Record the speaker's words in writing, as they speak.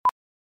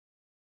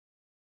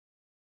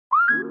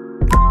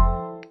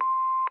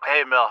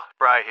Hey, Mel.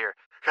 Bri here.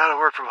 Gotta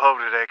work from home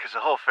today because the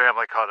whole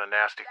family caught a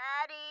nasty...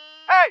 Daddy!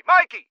 Hey,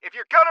 Mikey! If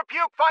you're gonna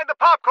puke, find the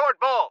popcorn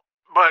bowl!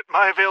 But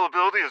my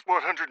availability is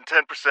 110%.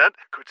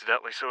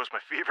 Coincidentally, so is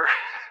my fever.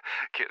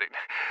 Kidding.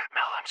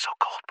 Mel, I'm so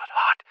cold but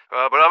hot.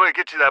 But I'm gonna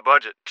get you that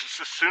budget just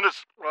as soon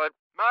as...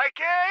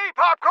 Mikey!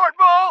 Popcorn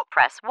bowl!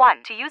 Press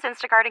 1 to use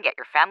Instacart and get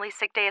your family's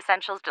sick day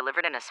essentials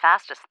delivered in as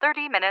fast as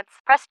 30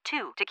 minutes. Press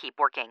 2 to keep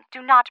working.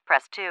 Do not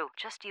press 2.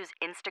 Just use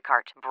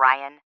Instacart,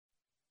 Brian.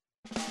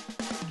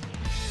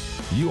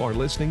 You are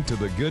listening to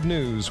The Good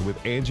News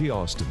with Angie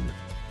Austin.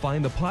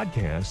 Find the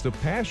podcast of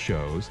past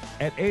shows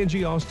at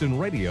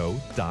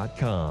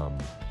angieaustinradio.com.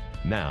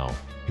 Now,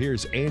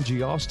 here's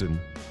Angie Austin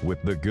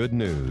with The Good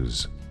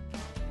News.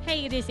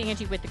 Hey, it is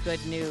Angie with the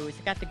good news.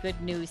 I got the good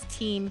news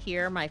team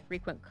here. My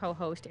frequent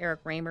co-host,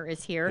 Eric Raymer,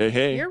 is here.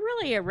 Hey. You're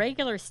really a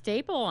regular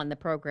staple on the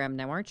program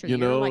now, aren't you? You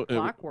You're know, like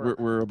clockwork.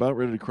 we're about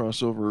ready to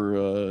cross over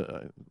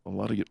a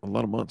lot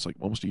of months, like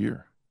almost a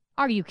year.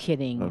 Are you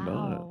kidding? I'm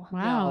not.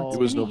 Wow. It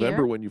was been a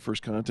November year? when you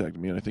first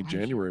contacted me, and I think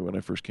January when I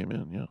first came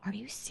in. Yeah. Are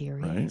you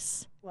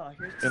serious? Well,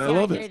 here's And I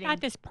love I it. just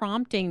got this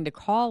prompting to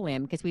call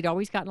him because we'd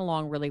always gotten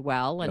along really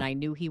well, and I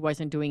knew he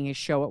wasn't doing his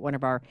show at one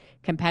of our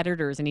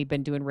competitors, and he'd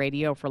been doing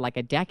radio for like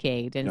a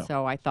decade. And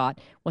so I thought,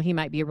 well, he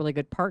might be a really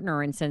good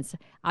partner. And since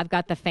I've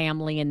got the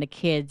family and the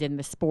kids and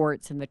the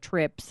sports and the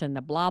trips and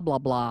the blah, blah,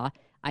 blah,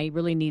 I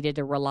really needed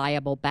a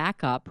reliable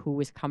backup who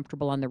was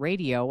comfortable on the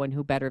radio, and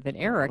who better than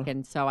Eric.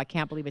 And so I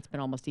can't believe it's been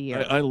almost a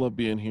year. I love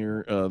being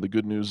here. The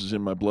good news is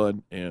in my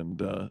blood,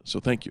 and so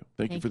thank you.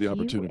 Thank you for the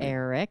opportunity.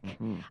 Eric.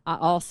 Mhm.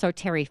 Also,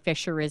 Terry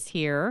Fisher is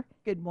here.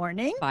 Good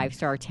morning.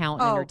 5-star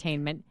talent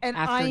entertainment And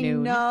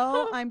afternoon. I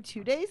know I'm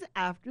 2 days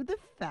after the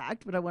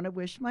fact, but I want to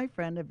wish my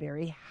friend a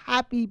very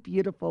happy,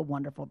 beautiful,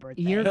 wonderful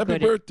birthday. You're Happy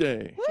good at-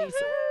 birthday.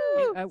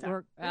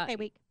 Birthday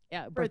week.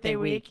 Yeah, Birthday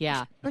week.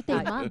 Yeah.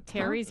 Birthday month.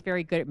 Terry's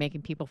very good at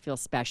making people feel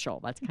special.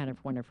 That's kind of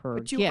one of her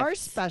But you gifts. are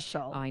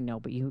special. I know,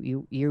 but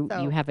you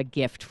So- have a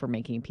gift for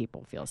making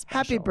people feel special.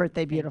 Happy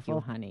birthday, Thank beautiful.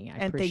 you, honey. I And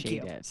thank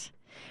appreciate you. it.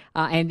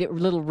 And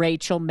little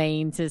Rachel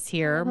Maines is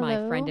here, my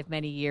Hello. friend of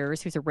many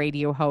years, who's a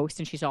radio host,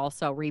 and she's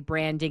also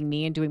rebranding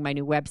me and doing my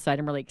new website.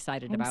 I'm really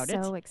excited about it.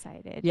 I'm so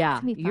excited. Yeah,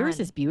 It's gonna be yours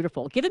fun. is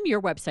beautiful. Give them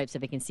your website so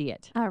they can see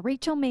it.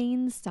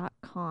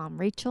 RachelMaines.com.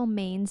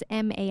 RachelMaines,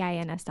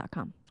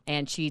 MAINS.com.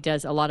 And she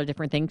does a lot of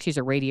different things. She's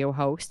a radio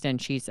host,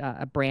 and she's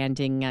a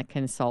branding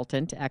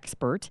consultant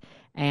expert,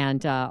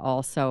 and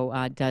also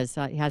has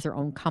her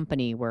own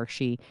company where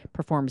she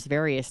performs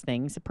various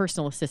things,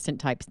 personal assistant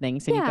type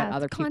things. And you've got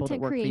other people that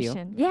content work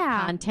creation. for you.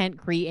 Yeah. Content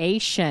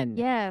creation.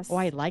 Yes. Oh,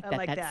 I like I that.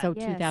 like That's that. so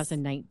Yes.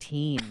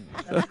 2019.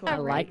 That's cool. I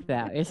like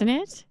that. Isn't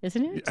it?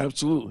 Isn't it?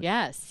 Absolutely.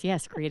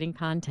 Yes, creating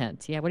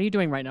content. Yeah, what are you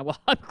doing right now? Well,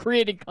 I'm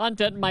creating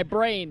content in my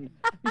brain.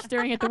 You're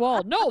staring at the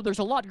wall. No, there's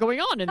a lot going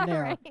on in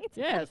there. Right.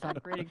 Yes, I'm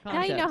creating Now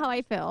content. you know how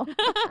I feel.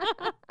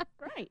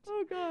 Right.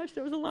 Oh, gosh,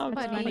 that was a loud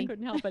Funny. time. I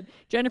couldn't help it.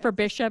 Jennifer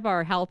Bishop,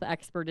 our health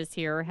expert, is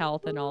here.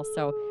 Health, and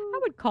also, I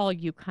would call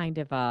you kind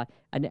of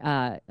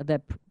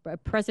the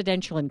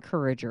presidential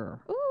encourager.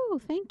 Ooh,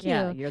 thank you.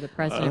 Yeah, you're the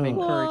president of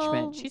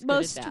encouragement. She's good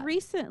most at that.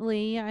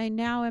 recently, I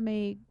now am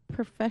a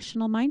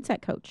professional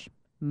mindset coach.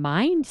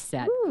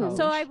 Mindset coach.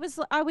 So I was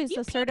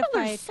You a people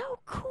certified. are so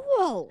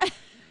cool.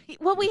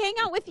 Well, we hang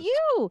out with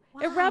you.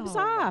 It rubs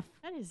Wow. off.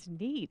 That is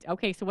neat.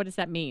 Okay, so what does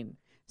that mean?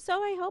 So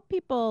I help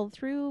people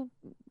through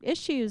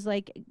issues.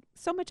 Like,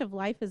 so much of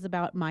life is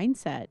about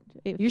mindset.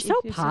 You're so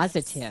it's just-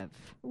 positive.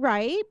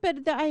 right?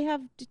 But I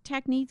have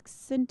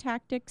techniques and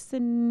tactics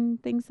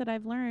and things that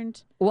I've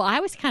learned. Well, I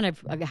was kind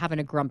of having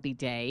a grumpy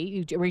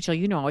day. Rachel,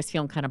 you know, I was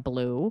feeling kind of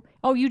blue.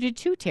 Oh, you did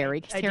too,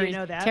 Terry. 'Cause I do Terry's,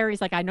 know that.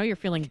 Terry's like, I know you're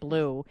feeling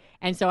blue.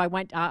 And so I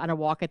went on a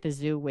walk at the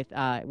zoo with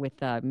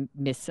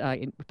Miss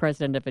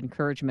President of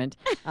Encouragement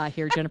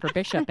here, Jennifer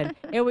Bishop. And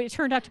it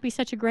turned out to be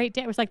such a great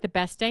day. It was like the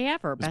best day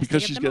ever. It's Best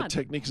because day she's of the got month.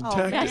 techniques and Oh,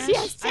 tactics.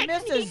 Yes, I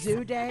missed a techniques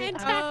zoo day.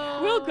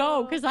 and We'll go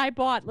because I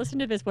bought, listen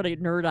to this, what a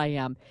nerd I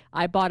am.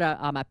 I bought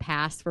a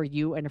pass for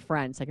you and a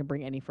friend so I can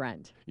bring any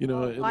friend. You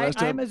know,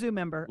 I'm a zoo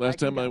member. last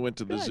can time I go. went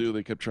to the zoo,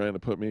 they kept trying to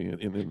put me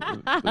in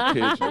the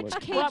cage. I'm Which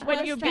like, cage What would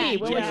was you be?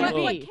 that? What would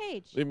you What be?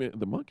 cage? they mean,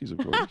 the monkeys, of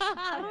course.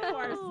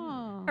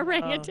 Oh.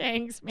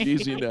 Orangutans, maybe.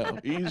 Easy now.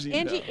 Easy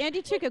Angie, now.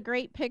 Angie took a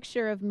great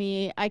picture of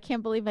me. I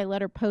can't believe I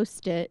let her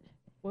post it.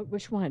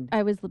 Which one?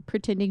 I was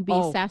pretending to be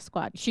Oh.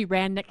 Sasquatch. She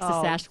ran next to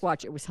Oh.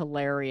 Sasquatch. It was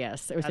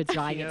hilarious. It was That's a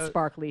giant, cute.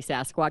 sparkly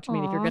Sasquatch. I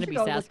mean, if you're Aw. going to be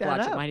Should go look that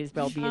Sasquatch, it up. might as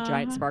well be a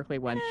giant, sparkly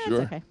one.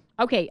 Sure. Okay.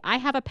 Okay, I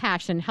have a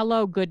passion.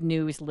 Hello, good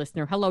news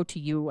listener. Hello to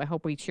you. I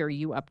hope we cheer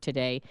you up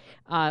today.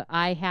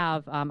 I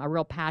have a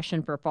real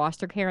passion for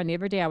foster care. And the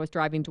other day I was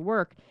driving to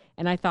work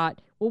and I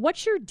thought, well,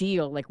 what's your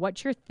deal? Like,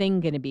 what's your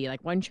thing going to be?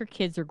 Like, once your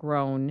kids are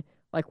grown,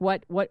 like,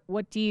 what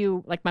do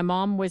you, like, my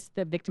mom was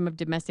the victim of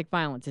domestic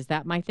violence. Is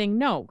that my thing?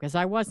 No, because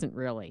I wasn't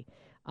really.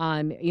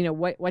 You know,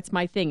 what's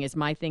my thing? Is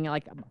my thing,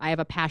 like, I have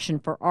a passion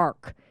for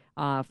ARC.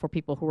 for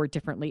people who are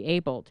differently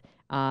abled.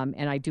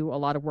 And I do a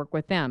lot of work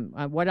with them.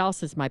 What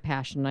else is my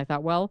passion? And I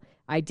thought, well,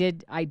 I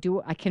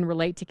can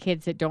relate to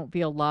kids that don't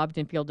feel loved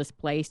and feel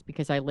displaced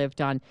because I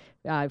lived on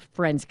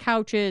friends'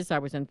 couches. I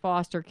was in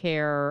foster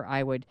care.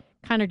 I would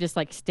kind of just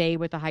like stay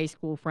with a high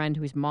school friend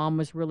whose mom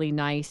was really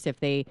nice.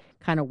 If they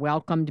kind of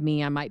welcomed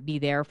me, I might be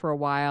there for a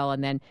while.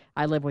 And then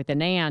I live with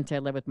an aunt. I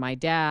live with my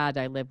dad.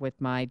 I live with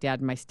my dad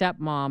and my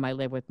stepmom. I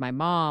live with my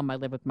mom. I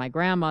live with my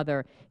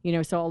grandmother.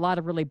 So a lot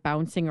of really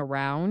bouncing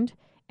around.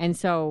 And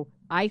so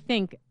I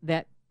think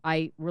that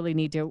I really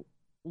need to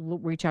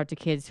reach out to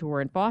kids who are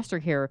in foster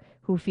care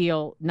who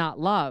feel not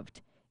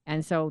loved.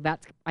 And so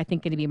that's, I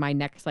think, going to be my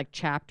next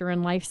chapter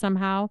in life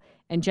somehow.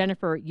 And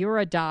Jennifer, you're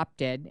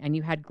adopted and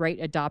you had great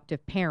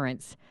adoptive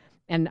parents.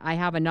 And I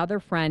have another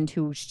friend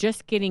who's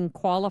just getting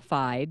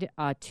qualified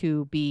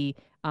to be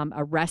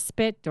a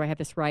respite. Do I have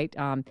this right?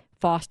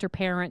 Foster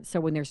parent. So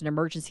when there's an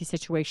emergency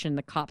situation,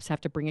 the cops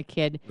have to bring a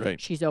kid. Right.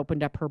 She's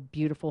opened up her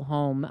beautiful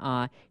home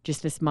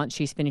just this month.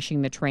 She's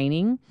finishing the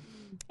training.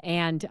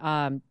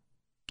 And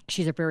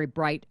she's a very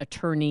bright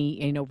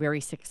attorney,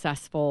 very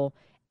successful.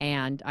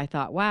 And I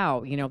thought,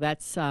 wow,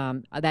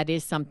 that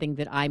is something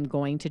that I'm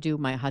going to do.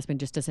 My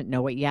husband just doesn't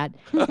know it yet.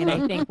 And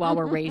I think while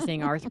we're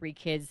raising our 3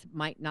 kids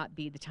might not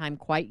be the time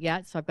quite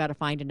yet. So I've got to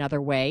find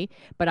another way.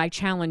 But I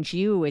challenge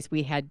you as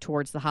we head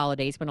towards the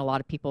holidays when a lot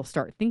of people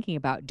start thinking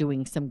about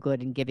doing some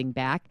good and giving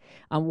back.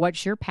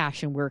 What's your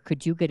passion? Where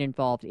could you get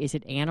involved? Is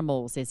it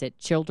animals? Is it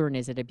children?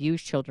 Is it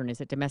abused children? Is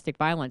it domestic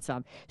violence?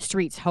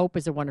 Streets Hope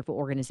is a wonderful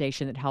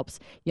organization that helps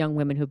young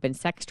women who've been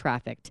sex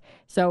trafficked.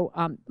 So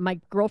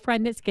my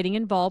girlfriend that's getting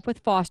involved with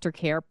foster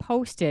care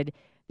posted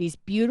these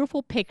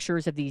beautiful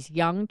pictures of these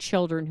young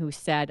children who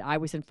said, I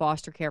was in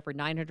foster care for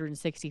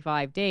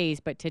 965 days,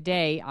 but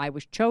today I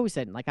was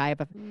chosen. I have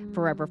a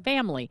forever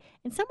family.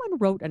 And someone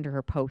wrote under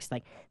her post,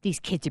 these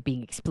kids are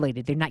being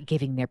exploited. They're not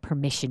giving their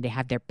permission to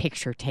have their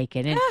picture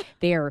taken. And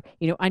they're,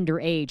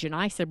 underage. And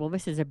I said, well,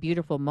 this is a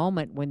beautiful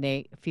moment when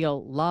they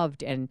feel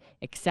loved and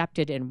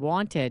accepted and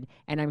wanted.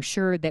 And I'm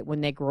sure that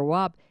when they grow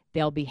up,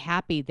 they'll be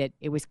happy that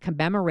it was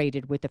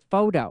commemorated with a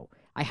photo.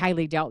 I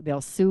highly doubt they'll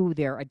sue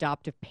their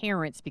adoptive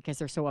parents because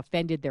they're so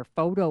offended their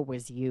photo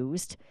was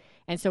used.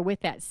 And so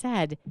with that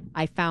said,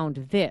 I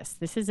found this.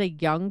 This is a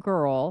young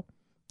girl,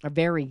 a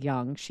very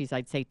young, she's,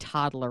 I'd say,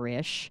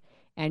 toddler-ish.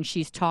 And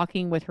she's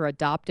talking with her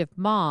adoptive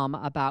mom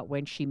about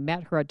when she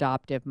met her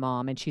adoptive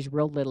mom, and she's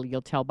real little.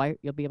 You'll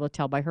be able to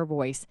tell by her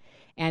voice.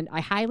 And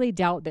I highly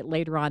doubt that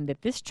later on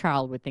that this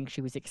child would think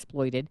she was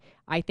exploited.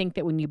 I think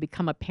that when you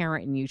become a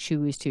parent and you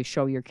choose to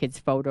show your kid's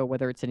photo,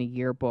 whether it's in a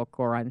yearbook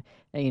or on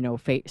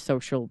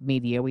social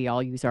media, we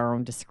all use our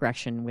own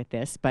discretion with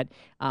this. But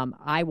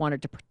I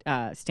wanted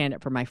to stand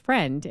up for my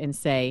friend and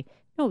say,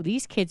 no,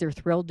 these kids are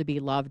thrilled to be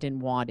loved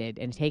and wanted,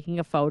 and taking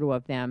a photo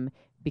of them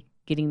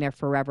getting their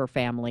forever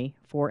family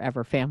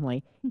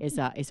is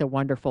a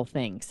wonderful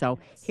thing. So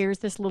here's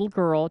this little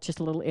girl, just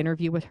a little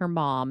interview with her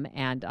mom,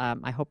 and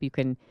I hope you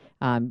can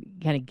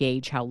kind of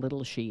gauge how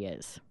little she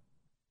is.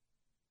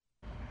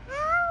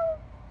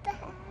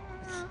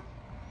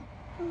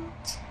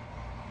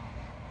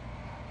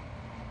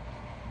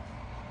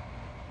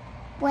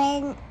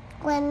 When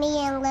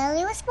me and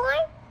Lily was born,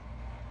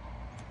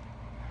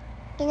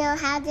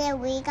 how did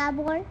we got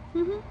born?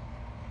 Mm-hmm.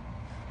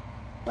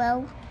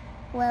 Well,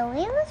 when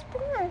we was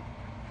born,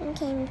 we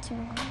came to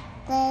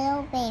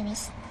little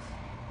babies.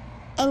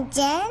 And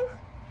then,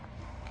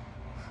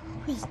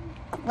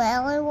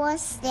 Lily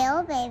was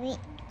still a baby,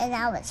 and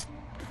I was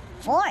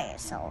 4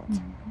 years old.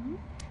 Mm-hmm.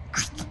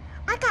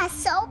 I got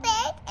so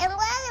big, and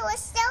Lily was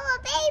still a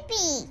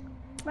baby,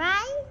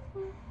 right?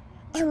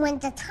 And when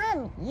the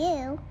time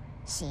you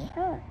see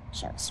her,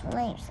 she was 1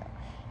 year old.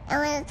 And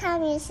when the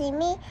time you see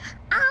me,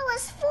 I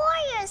was 4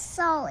 years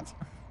old.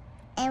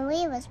 And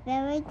we was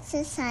very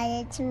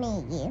excited to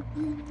meet you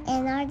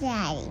and our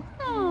daddy.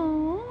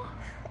 Aww.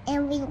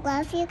 And we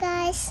love you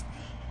guys.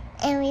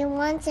 And we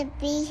want to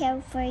be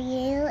here for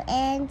you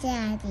and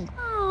daddy.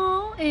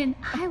 Oh, and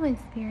I was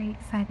very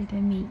excited to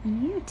meet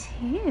you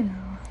too.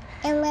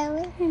 And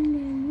Lily?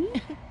 And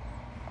Lily?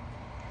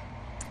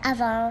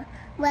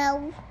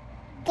 Well,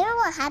 you know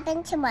what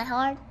happened to my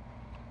heart?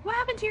 What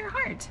happened to your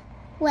heart?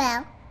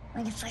 Well,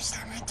 when the first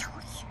time I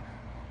told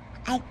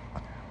you,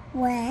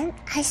 when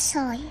I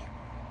saw you,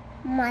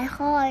 my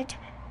heart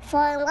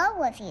fell in love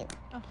with you.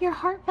 Your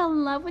heart fell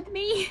in love with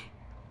me?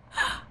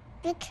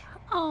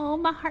 Oh,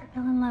 my heart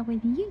fell in love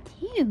with you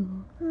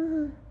too.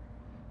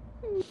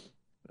 Mm-hmm.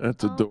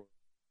 That's adorable.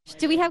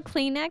 Do we have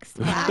Kleenex?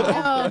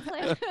 Wow.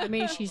 I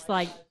mean, she's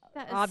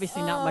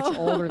obviously not much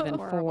older than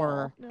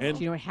 4. And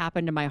do you know what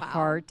happened to my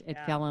heart? It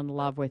fell in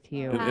love with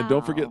you. And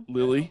don't forget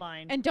Lily.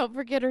 And don't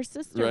forget her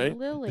sister, Right?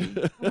 Lily.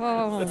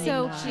 Oh,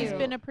 So nice. She's cute.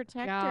 been a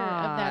protector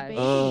of that baby,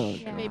 Oh,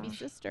 the baby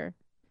sister.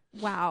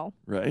 Wow.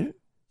 Right?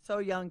 So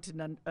young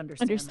to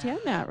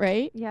understand That,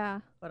 right? Yeah.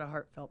 What a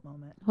heartfelt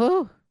moment.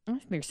 Oh,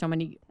 There's so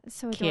many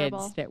So kids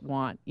adorable. that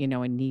want,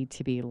 and need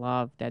to be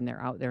loved, and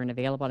they're out there and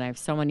available. And I have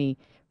so many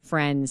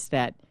friends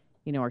that,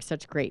 are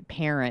such great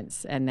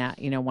parents, and that,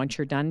 once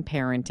you're done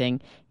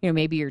parenting,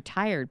 maybe you're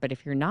tired, but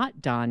if you're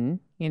not done,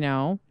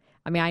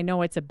 I mean, I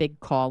know it's a big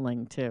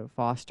calling to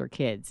foster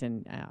kids,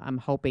 and I'm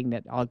hoping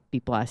that I'll be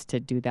blessed to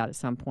do that at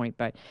some point.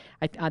 But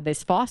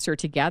this Foster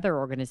Together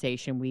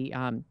organization, we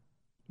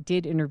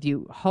did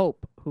interview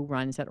Hope, who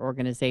runs that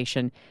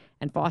organization,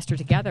 and Foster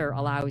Together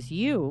allows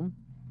you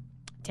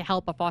to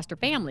help a foster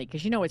family,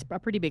 because it's a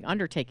pretty big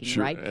undertaking,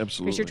 Sure, right?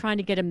 absolutely. Because you're trying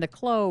to get them the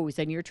clothes,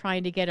 and you're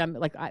trying to get them,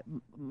 like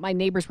my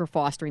neighbors were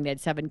fostering. They had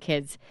 7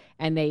 kids,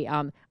 and they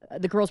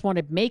the girls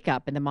wanted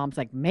makeup, and the mom's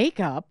like,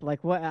 makeup?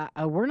 Like, what?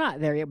 We're not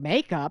there yet.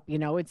 Makeup,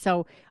 and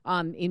so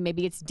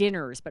maybe it's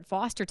dinners, but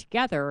Foster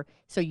Together.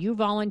 So you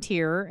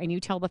volunteer and you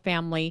tell the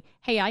family,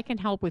 hey, I can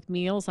help with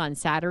meals on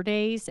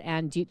Saturdays,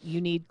 and you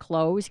need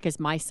clothes because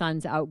my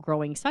son's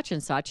outgrowing such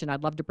and such, and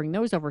I'd love to bring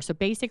those over. So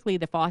basically,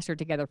 the Foster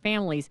Together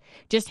families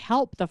just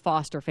help the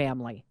foster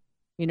family,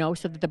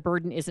 so that the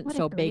burden isn't What a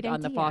so great big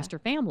on the idea. foster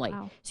family.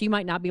 Wow. So you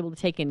might not be able to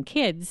take in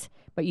kids,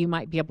 but you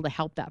might be able to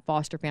help that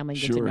foster family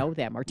and get to Sure. know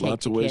them, or take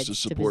Lots the of ways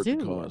kids to support the the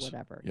zoo cause. or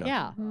whatever.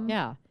 Yeah.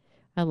 Yeah.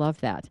 I love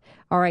that.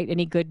 All right.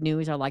 Any good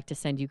news? I'd like to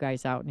send you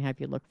guys out and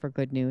have you look for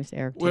good news.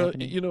 Eric, do you Well, have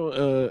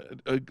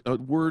any? a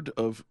word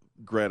of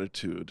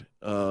gratitude.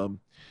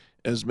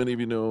 As many of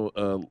you know,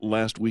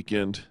 last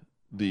weekend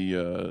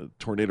the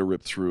tornado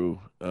ripped through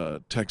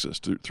Texas,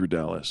 through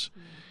Dallas,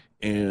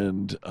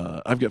 and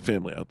I've got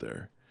family out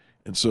there.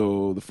 And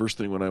so the first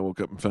thing when I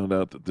woke up and found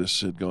out that this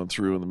had gone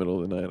through in the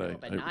middle of the night,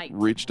 I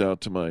reached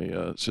out to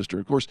my sister.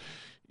 Of course,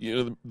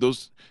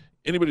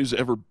 anybody who's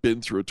ever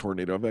been through a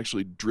tornado, I've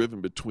actually driven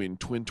between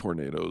twin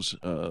tornadoes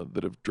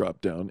that have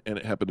dropped down, and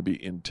it happened to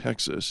be in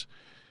Texas.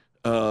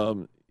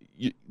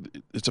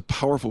 It's a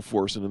powerful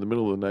force, and in the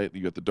middle of the night,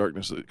 you got the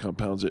darkness that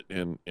compounds it,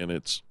 and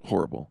it's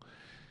horrible.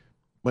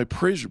 My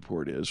praise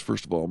report is,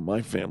 first of all,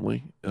 my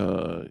family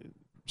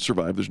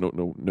survived. There's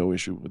no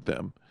issue with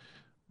them.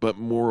 But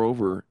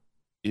moreover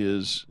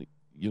is,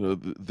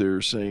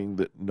 they're saying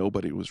that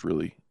nobody was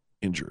really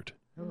injured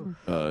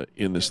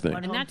in this thing.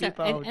 And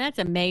that's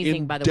amazing,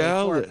 In by the way,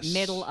 Dallas. for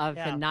middle of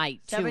the night,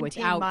 too. 17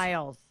 Without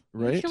miles.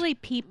 Right? Usually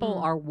people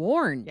are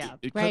warned. Yeah.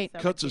 It right.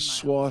 cuts a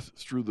swath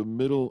through the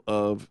middle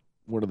of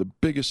one of the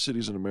biggest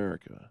cities in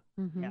America.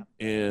 Mm-hmm. Yeah.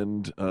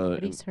 And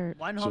Nobody's hurt.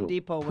 One so Home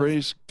Depot was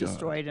praise God.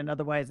 destroyed, and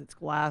otherwise it's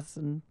glass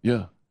and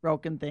Yeah.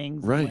 broken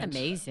things. Right.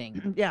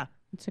 Amazing. Yeah.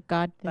 It's a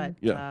God But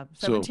thing. Yeah.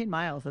 17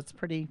 miles, that's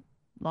pretty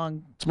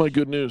long. It's my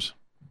good news.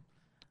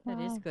 That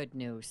is good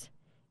news.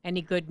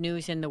 Any good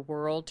news in the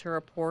world to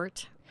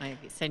report? I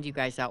send you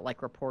guys out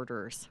like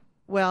reporters.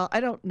 Well, I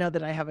don't know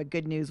that I have a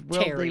good news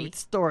worldly Terry.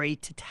 story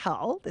to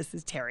tell. This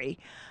is Terry.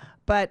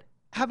 But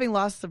having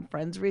lost some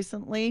friends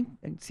recently,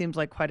 it seems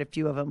like quite a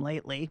few of them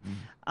lately,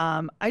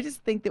 I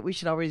just think that we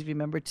should always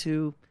remember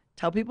to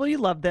tell people you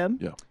love them,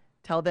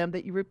 tell them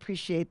that you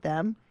appreciate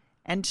them,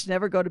 and to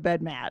never go to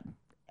bed mad.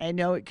 I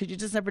know, because you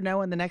just never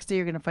know, and the next day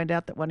you're going to find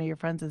out that one of your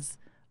friends has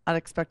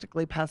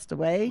unexpectedly passed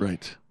away.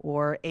 Right.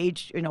 Or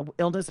age,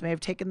 illness may have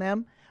taken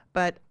them.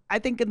 But I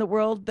think in the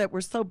world that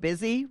we're so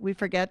busy, we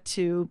forget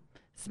to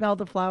smell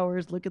the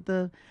flowers, look at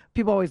the,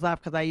 people always laugh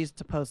because I used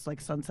to post like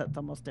sunsets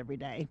almost every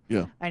day.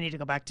 Yeah. I need to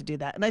go back to do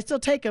that. And I still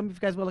take them. If you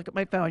guys will look at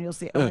my phone, you'll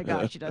see, oh my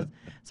gosh, she does.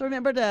 So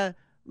remember to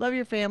love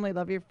your family,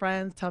 love your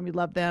friends, tell them you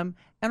love them.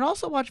 And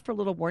also watch for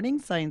little warning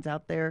signs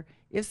out there.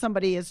 If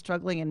somebody is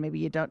struggling and maybe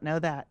you don't know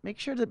that, make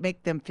sure to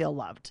make them feel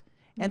loved.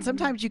 And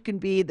sometimes you can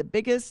be the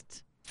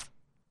biggest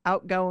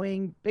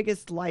outgoing,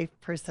 biggest life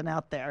person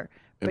out there,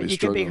 And but they you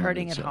can be struggle on the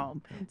hurting at inside.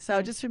 home.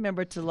 So just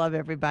remember to love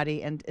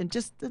everybody, and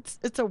just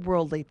it's a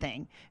worldly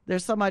thing.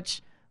 There's so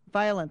much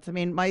violence. I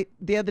mean,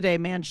 the other day, a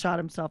man shot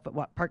himself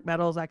at Park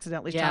Meadows,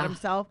 accidentally shot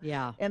himself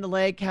in the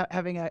leg,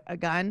 having a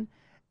gun.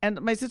 And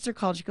my sister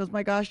called. She goes,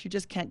 "My gosh, you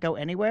just can't go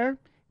anywhere."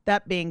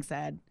 That being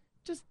said,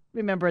 just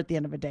remember at the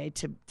end of the day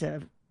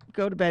to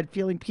go to bed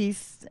feeling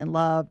peace and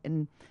love,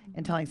 and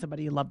telling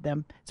somebody you love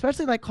them,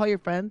 especially like call your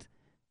friends.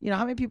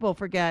 How many people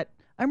forget?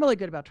 I'm really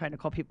good about trying to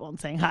call people and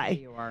saying hi.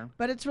 You are.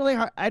 But it's really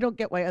hard. I don't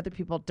get why other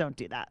people don't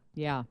do that.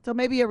 Yeah. So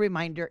maybe a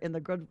reminder in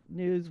the good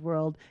news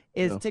world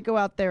is to go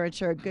out there and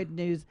share good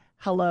news.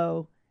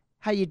 Hello,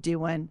 how you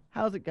doing?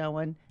 How's it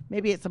going?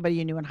 Maybe it's somebody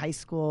you knew in high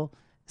school,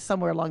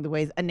 somewhere along the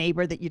way, a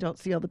neighbor that you don't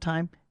see all the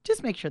time.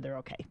 Just make sure they're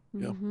okay.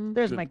 Yeah.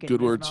 There's my good good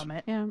news words.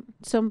 moment. Yeah.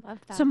 So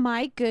that.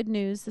 my good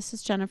news, this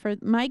is Jennifer.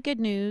 My good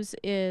news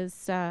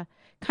is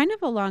kind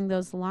of along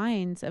those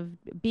lines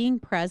of being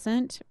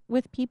present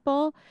with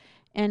people.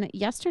 And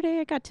yesterday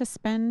I got to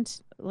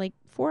spend like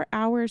 4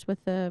 hours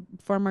with a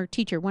former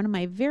teacher, one of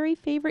my very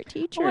favorite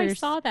teachers. Oh, I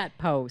saw that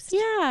post.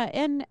 Yeah,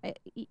 and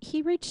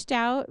he reached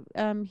out.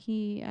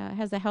 He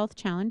has a health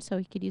challenge, so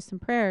he could use some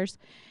prayers.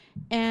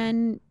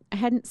 And I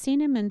hadn't seen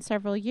him in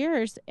several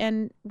years,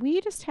 and we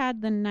just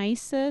had the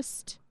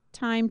nicest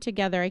time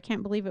together. I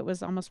can't believe it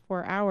was almost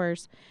 4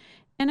 hours.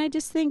 And I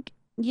just think,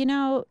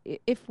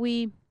 if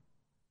we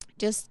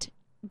just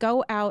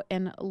go out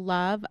and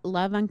love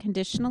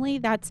unconditionally,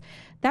 that's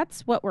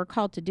what we're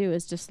called to do,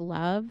 is just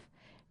love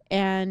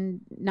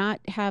and not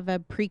have a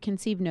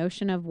preconceived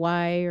notion of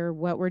why or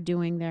what we're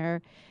doing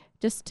there.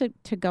 just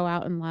to go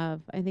out and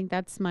love. I think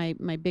that's my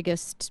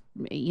biggest,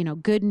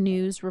 good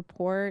news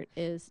report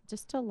is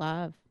just to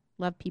love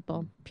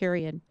people,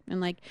 period.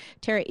 And like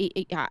Terry,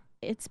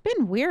 it's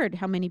been weird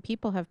how many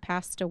people have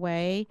passed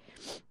away.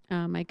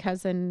 My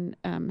cousin,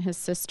 his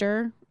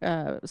sister,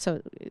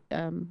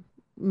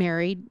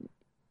 married,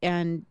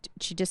 and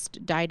she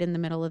just died in the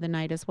middle of the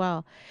night as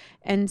well.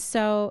 And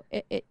so,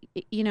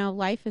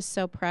 life is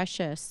so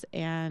precious.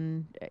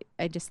 And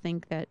I just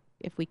think that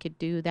if we could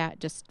do that,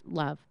 just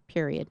love,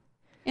 period.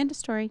 End of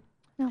story.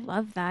 I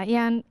love that.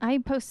 Yeah, and I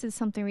posted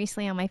something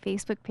recently on my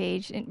Facebook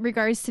page in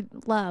regards to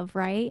love,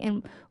 right?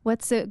 And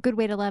what's a good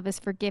way to love is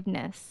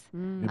forgiveness.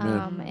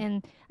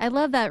 And I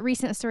love that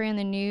recent story on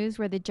the news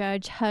where the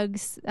judge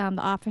hugs the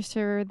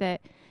officer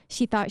that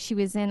she thought she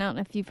was in. I don't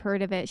know if you've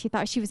heard of it. She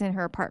thought she was in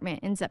her apartment,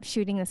 ends up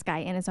shooting this guy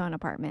in his own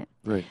apartment.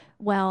 Right.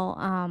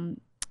 Well,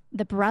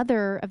 the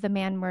brother of the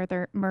man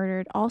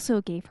murdered also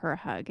gave her a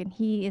hug, and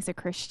he is a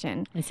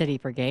Christian. And said he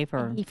forgave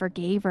her. And he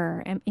forgave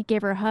her, and he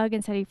gave her a hug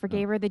and said he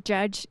forgave her. The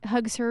judge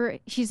hugs her.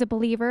 She's a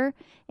believer,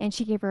 and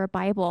she gave her a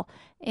Bible.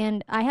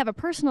 And I have a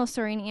personal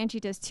story, and Angie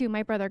does too.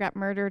 My brother got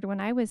murdered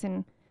when I was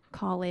in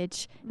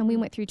college, and we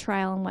went through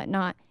trial and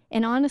whatnot.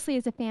 And honestly,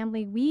 as a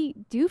family, we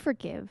do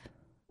forgive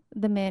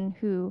the men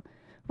who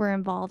were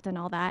involved in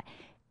all that.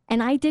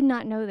 And I did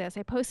not know this.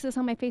 I posted this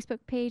on my Facebook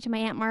page. My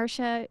Aunt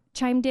Marcia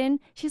chimed in.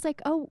 She's like,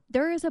 oh,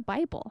 there is a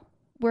Bible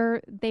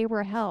where they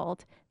were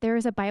held. There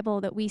is a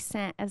Bible that we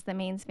sent as the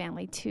Maines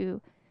family to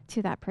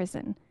that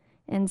prison.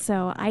 And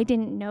so I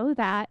didn't know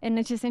that. And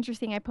it's just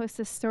interesting. I post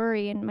this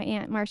story and my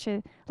Aunt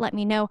Marcia let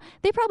me know.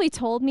 They probably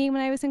told me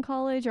when I was in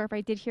college or if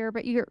I did hear,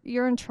 but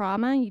you're in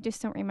trauma. You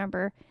just don't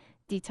remember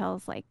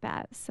details like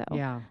that. So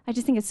yeah. I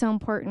just think it's so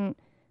important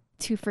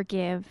to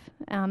forgive,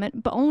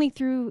 but only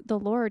through the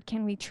Lord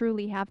can we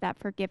truly have that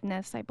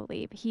forgiveness. I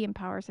believe He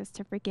empowers us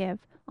to forgive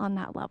on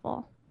that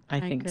level. I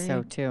think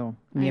so too.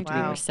 You have to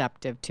be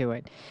receptive to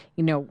it.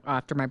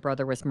 After my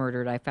brother was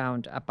murdered, I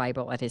found a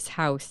Bible at his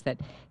house that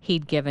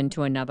he'd given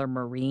to another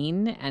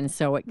Marine. And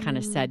so it kind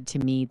of said to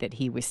me that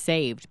he was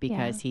saved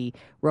because he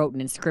wrote an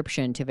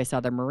inscription to this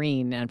other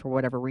Marine. And for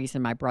whatever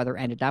reason, my brother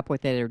ended up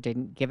with it or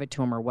didn't give it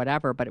to him or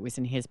whatever, but it was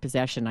in his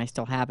possession. I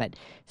still have it.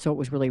 So it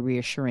was really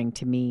reassuring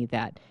to me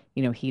that,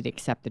 he'd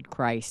accepted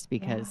Christ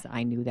because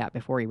I knew that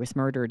before he was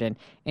murdered. And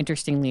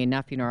interestingly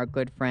enough, our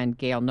good friend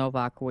Gail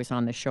Novak, who was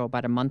on the show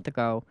about a month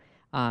ago,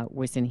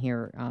 was in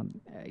here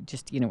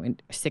in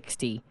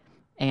 60,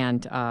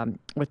 and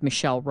with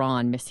Michelle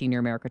Ron, Miss Senior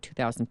America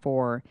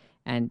 2004,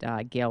 and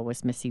Gail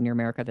was Miss Senior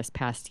America this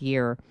past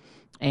year,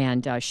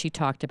 and she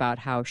talked about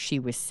how she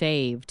was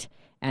saved,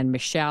 and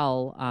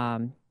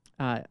Michelle,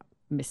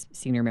 Miss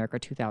Senior America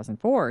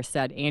 2004,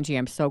 said, Angie,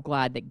 I'm so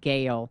glad that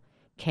Gail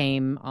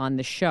came on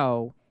the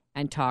show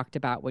and talked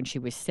about when she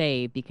was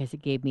saved because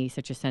it gave me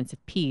such a sense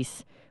of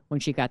peace when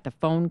she got the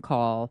phone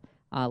call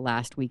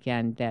last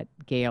weekend that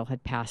Gail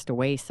had passed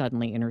away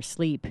suddenly in her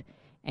sleep.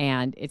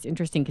 And it's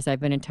interesting because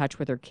I've been in touch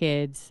with her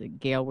kids.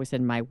 Gail was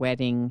in my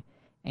wedding,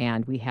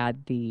 and we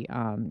had the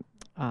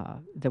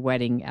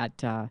wedding at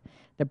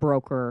the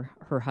broker,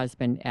 her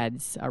husband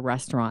Ed's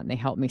restaurant. And they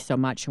helped me so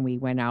much, and we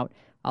went out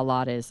a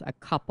lot as a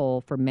couple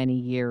for many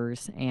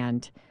years.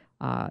 And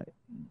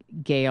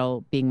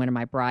Gail, being one of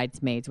my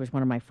bridesmaids, was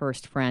one of my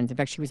first friends. In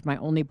fact, she was my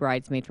only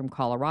bridesmaid from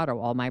Colorado.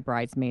 All my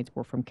bridesmaids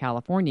were from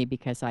California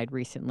because I'd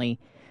recently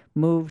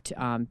moved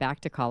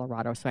back to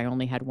Colorado, so I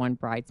only had one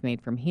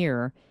bridesmaid from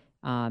here.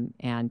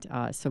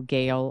 So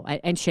Gail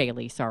and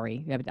Shaylee,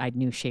 sorry, I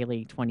knew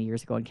Shaylee 20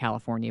 years ago in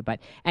California. But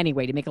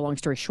anyway, to make a long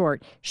story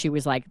short, she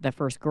was like the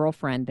first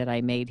girlfriend that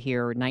I made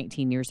here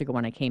 19 years ago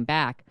when I came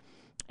back.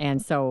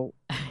 And so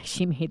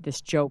she made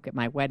this joke at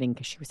my wedding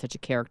because she was such a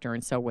character,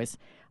 and so is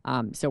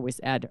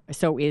Ed,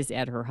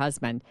 her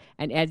husband,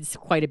 and Ed's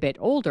quite a bit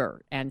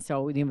older. And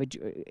so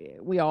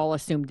we all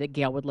assumed that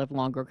Gail would live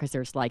longer because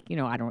there's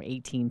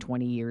 18,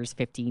 20 years,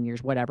 15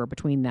 years, whatever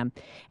between them.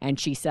 And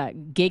she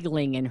sat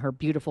giggling in her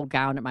beautiful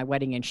gown at my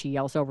wedding, and she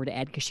yells over to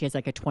Ed because she has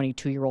like a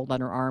 22-year-old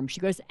on her arm. She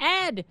goes,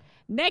 Ed,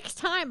 next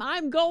time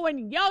I'm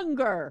going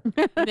younger.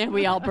 And then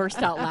we all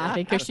burst out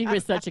laughing because she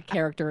was such a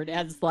character. And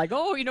Ed's like,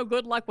 oh,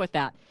 good luck with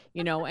that.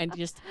 And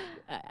just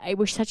it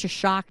was such a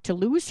shock to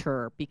lose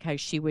her because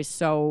she was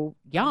so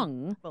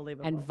young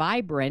and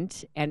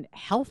vibrant and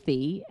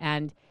healthy.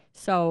 And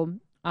so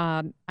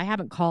I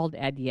haven't called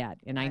Ed yet,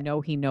 and I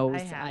know he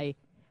knows.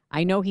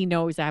 I know he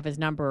knows I have his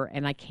number,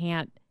 and I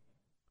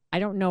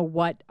don't know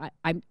what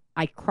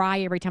I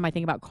cry every time I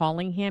think about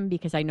calling him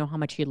because I know how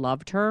much he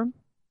loved her.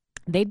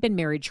 They'd been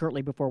married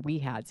shortly before we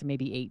had, so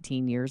maybe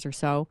 18 years or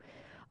so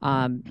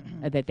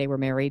that they were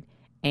married.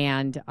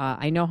 And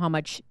I know how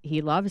much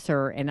he loves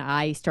her, and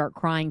I start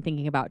crying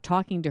thinking about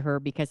talking to her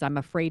because I'm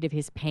afraid of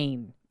his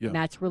pain. Yeah. And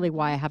that's really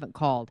why I haven't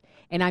called.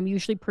 And I'm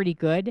usually pretty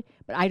good,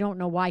 but I don't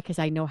know why because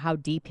I know how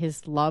deep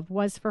his love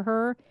was for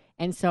her.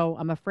 And so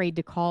I'm afraid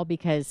to call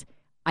because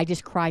I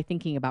just cry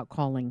thinking about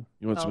calling.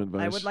 You want some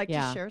advice? I would like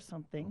to share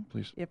something,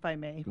 please, if I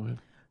may. Go ahead.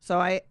 So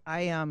I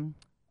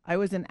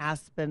was in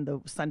Aspen the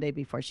Sunday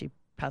before she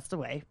passed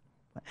away,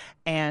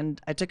 And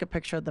I took a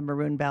picture of the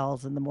maroon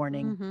bells in the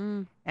morning.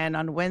 Mm-hmm. And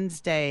on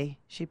Wednesday,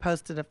 she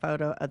posted a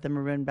photo of the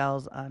maroon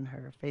bells on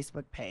her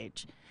Facebook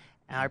page.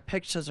 And our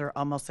pictures are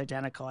almost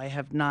identical. I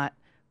have not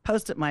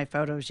posted my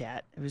photos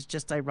yet. It was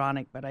just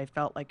ironic, but I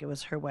felt like it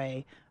was her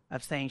way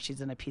of saying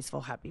she's in a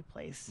peaceful, happy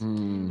place.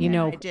 You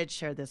know, I did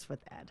share this with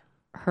Ed.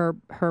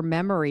 Her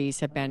memories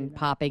have been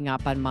popping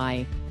up on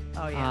my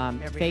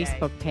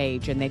Facebook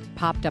page, and they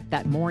popped up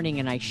that morning,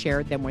 and I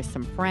shared them with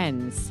some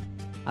friends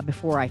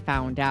before I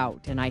found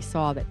out, and I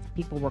saw that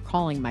people were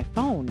calling my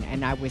phone,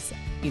 and I was,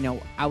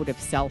 out of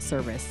cell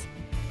service.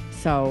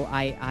 So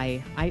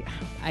I know.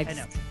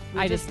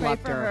 I just pray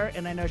loved for her,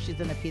 and I know she's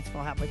in a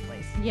peaceful, happy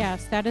place.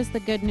 Yes, that is the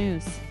good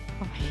news.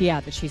 Oh,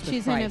 yeah, that she's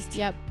with Christ.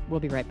 Yep. We'll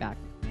be right back.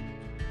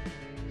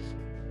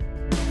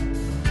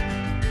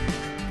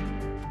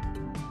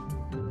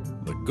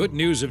 The good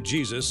news of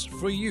Jesus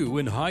for you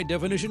in high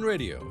definition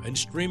radio and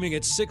streaming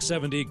at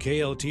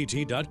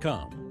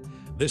 670kltt.com.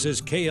 This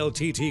is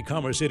KLTT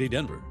Commerce City,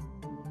 Denver.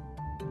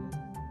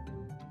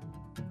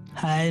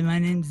 Hi, my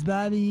name's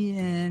Bobby,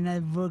 and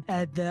I've worked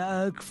at the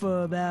Ark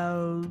for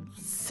about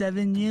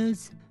 7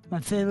 years. My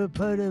favorite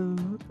part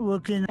of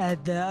working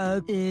at the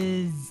Ark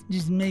is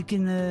just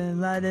making a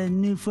lot of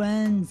new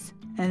friends.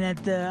 And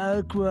at the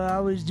Ark, we're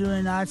always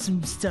doing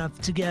awesome stuff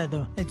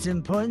together. It's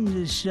important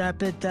to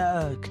shop at the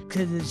Ark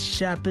because it's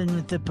shopping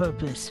with a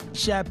purpose.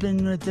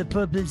 Shopping with a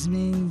purpose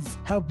means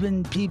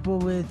helping people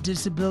with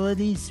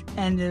disabilities,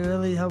 and it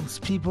really helps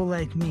people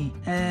like me.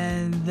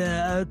 And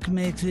the Ark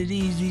makes it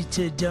easy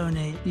to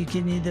donate. You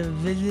can either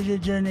visit a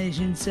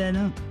donation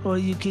center or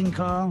you can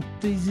call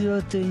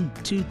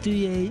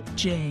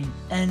 303-238-JANE,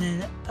 and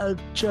an Ark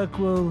truck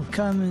will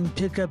come and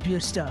pick up your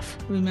stuff.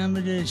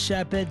 Remember to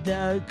shop at the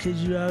Ark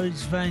because you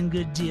always find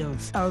good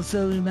deals.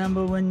 Also,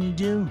 remember, when you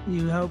do,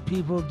 you help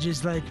people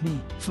just like me.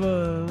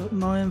 For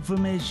more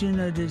information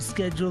or to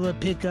schedule a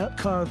pickup,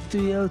 call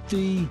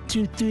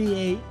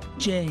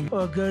 303-238-JANE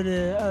or go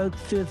to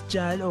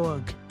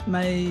arkthrift.org.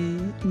 My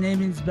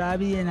name is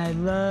Bobby, and I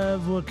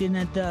love working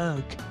at the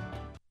Ark.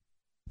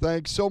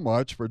 Thanks so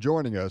much for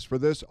joining us for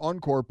this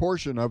encore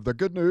portion of The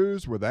Good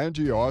News with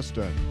Angie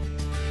Austin.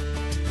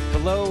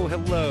 Hello.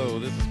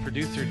 This is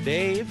producer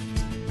Dave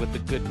with the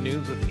Good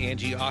News with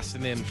Angie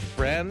Austin and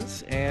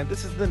friends, and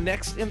this is the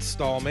next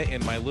installment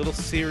in my little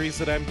series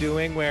that I'm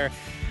doing where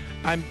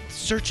I'm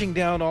searching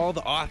down all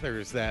the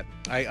authors that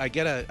I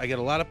get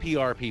a lot of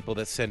PR people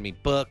that send me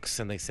books,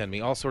 and they send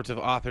me all sorts of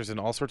authors and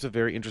all sorts of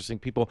very interesting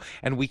people,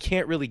 and we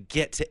can't really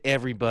get to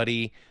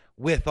everybody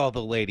with all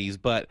the ladies.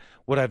 But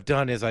what I've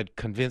done is I've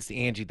convinced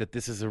Angie that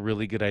this is a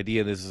really good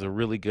idea. This is a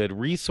really good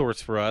resource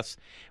for us.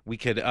 We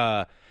could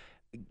not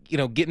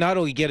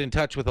only get in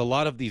touch with a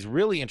lot of these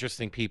really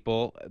interesting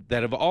people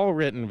that have all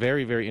written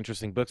very, very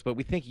interesting books, but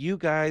we think you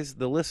guys,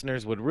 the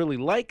listeners, would really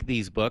like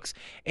these books.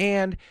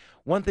 And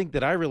one thing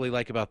that I really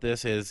like about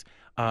this is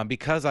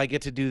because I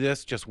get to do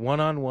this just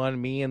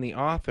one-on-one, me and the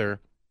author,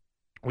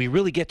 we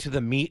really get to the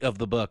meat of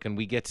the book, and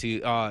we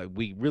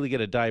really get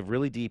to dive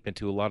really deep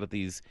into a lot of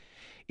these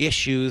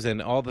issues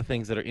and all the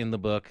things that are in the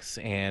books.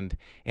 And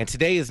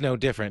today is no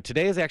different.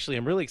 Today is actually,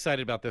 I'm really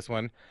excited about this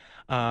one.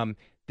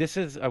 This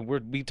is we're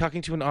be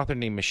talking to an author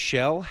named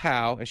Michelle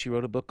Howe, and she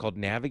wrote a book called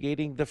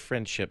Navigating the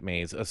Friendship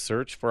Maze: A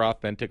Search for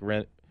Authentic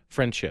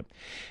Friendship.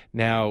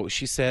 Now,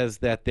 she says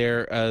that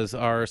there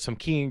are some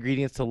key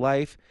ingredients to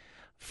life.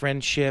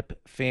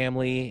 Friendship,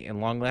 family,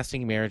 and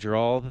long-lasting marriage are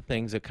all the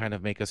things that kind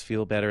of make us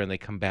feel better, and they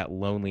combat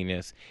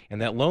loneliness.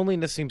 And that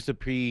loneliness seems to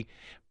be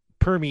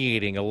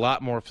permeating a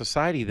lot more of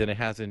society than it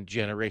has in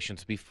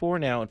generations before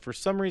now, and for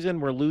some reason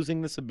we're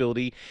losing this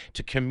ability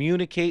to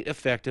communicate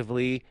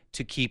effectively,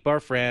 to keep our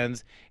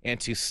friends,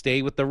 and to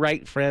stay with the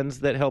right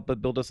friends that help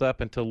build us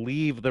up, and to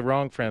leave the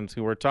wrong friends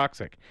who are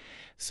toxic.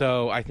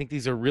 So I think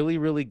these are really,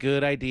 really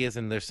good ideas,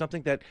 and there's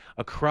something that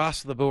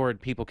across the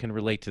board people can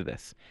relate to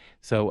this.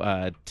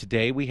 So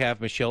today we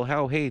have Michelle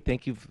Howe. Hey,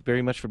 thank you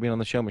very much for being on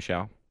the show,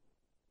 Michelle.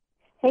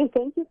 Hey,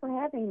 thank you for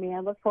having me.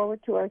 I look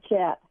forward to our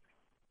chat.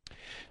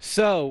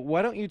 So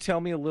why don't you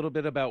tell me a little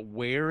bit about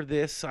where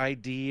this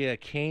idea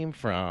came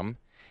from,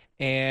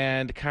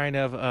 and kind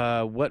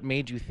of what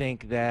made you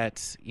think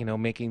that,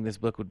 making this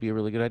book would be a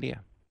really good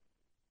idea?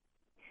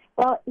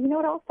 Well,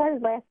 it all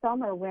started last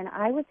summer when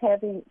I was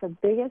having the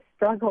biggest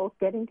struggle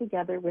getting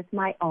together with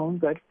my own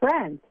good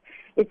friends.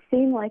 It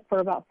seemed like for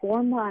about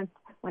 4 months,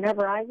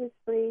 whenever I was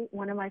free,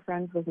 one of my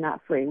friends was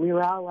not free. We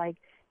were all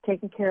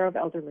taking care of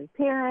elderly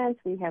parents.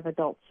 We have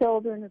adult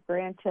children or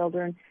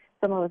grandchildren.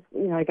 Some of us,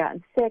 had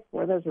gotten sick,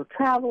 or those were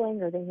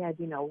traveling, or they had,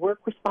 work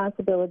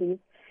responsibilities.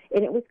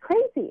 And it was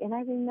crazy. And I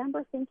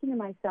remember thinking to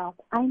myself,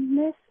 I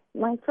miss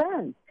my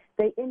friends.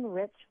 They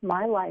enrich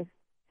my life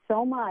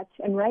so much.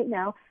 And right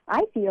now,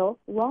 I feel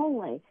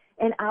lonely.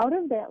 And out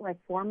of that,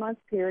 4-month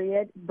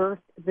period, birthed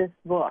this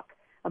book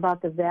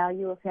about the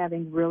value of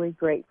having really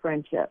great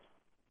friendships.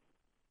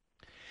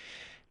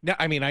 No,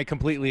 I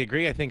completely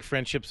agree. I think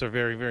friendships are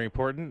very, very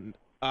important.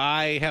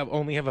 I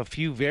only have a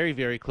few very,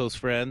 very close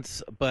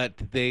friends, but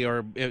they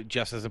are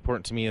just as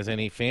important to me as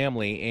any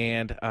family.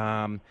 And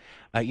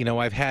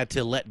I've had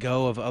to let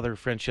go of other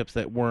friendships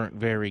that weren't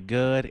very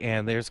good.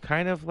 And there's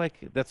kind of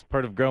like that's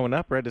part of growing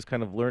up, right? Is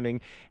kind of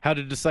learning how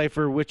to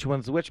decipher which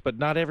one's which. But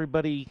not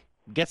everybody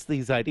gets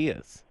these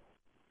ideas.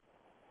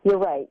 You're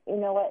right. You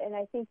know what? And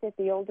I think that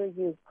the older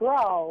you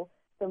grow,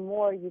 the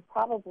more you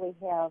probably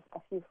have a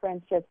few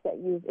friendships that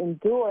you've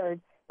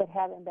endured that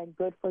haven't been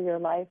good for your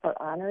life or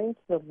honoring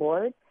to the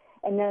Lord.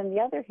 And then on the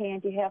other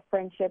hand, you have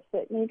friendships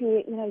that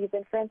maybe, you've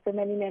been friends for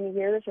many, many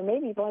years, or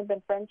maybe you've only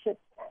been friends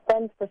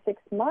for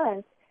 6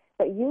 months,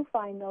 but you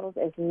find those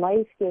as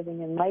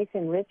life-giving and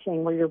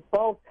life-enriching, where you're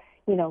both,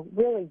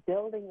 really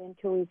building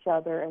into each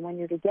other. And when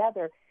you're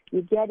together,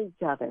 you get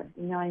each other,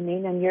 you know what I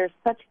mean? And you're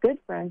such good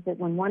friends that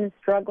when one is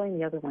struggling,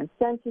 the other one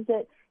senses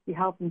it. You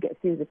help them get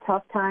through the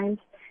tough times.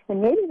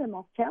 And maybe the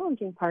most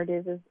challenging part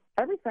is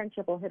every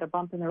friendship will hit a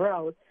bump in the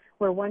road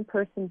where one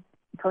person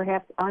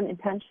perhaps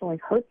unintentionally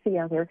hurts the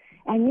other,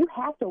 and you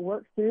have to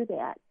work through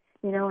that.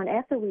 And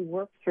after we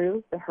work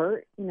through the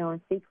hurt,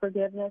 and seek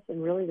forgiveness,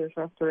 and really there's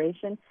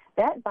restoration,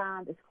 that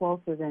bond is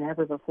closer than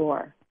ever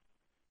before.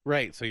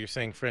 Right. So you're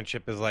saying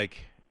friendship is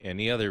like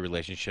any other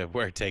relationship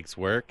where it takes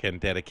work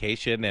and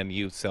dedication, and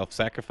you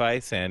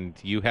self-sacrifice, and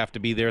you have to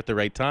be there at the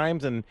right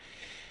times, and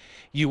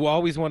you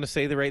always want to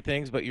say the right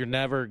things, but you're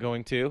never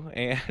going to,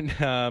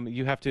 and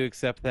you have to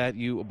accept that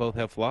you both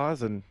have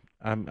flaws, and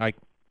I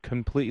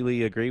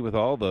completely agree with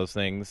all those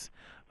things.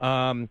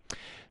 But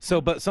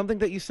something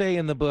that you say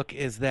in the book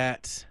is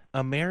that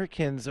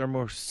Americans are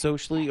more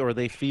socially, or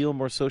they feel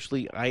more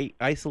socially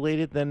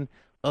isolated than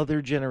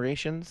other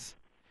generations.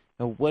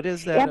 Now, what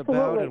is that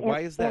about, and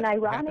why is that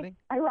happening?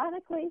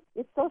 Ironically,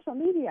 it's social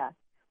media,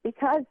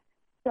 because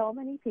so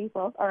many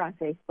people are on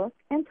Facebook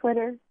and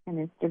Twitter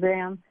and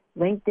Instagram,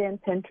 LinkedIn,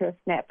 Pinterest,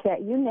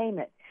 Snapchat, you name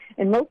it.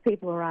 And most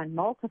people are on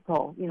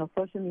multiple,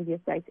 social media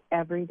sites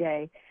every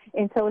day.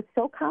 And so it's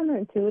so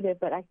counterintuitive,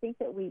 but I think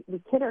that we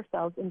kid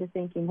ourselves into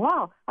thinking,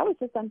 wow, I was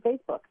just on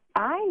Facebook.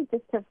 I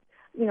just have,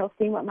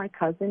 seen what my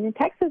cousin in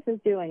Texas is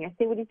doing. I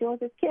see what he's doing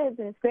with his kids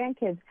and his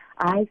grandkids.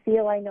 I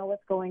feel I know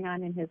what's going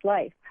on in his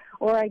life.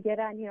 Or I get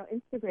on,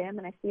 Instagram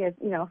and I see a,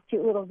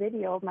 cute little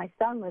video of my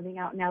son living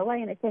out in L.A.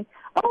 and I think,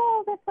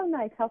 oh, that's so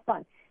nice, how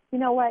fun. You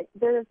know what?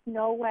 There's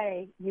no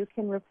way you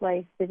can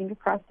replace sitting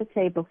across the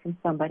table from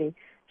somebody,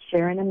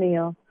 sharing a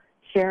meal,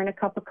 sharing a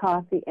cup of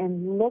coffee,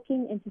 and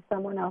looking into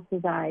someone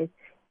else's eyes,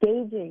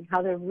 gauging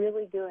how they're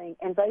really doing,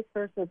 and vice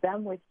versa,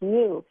 them with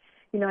you.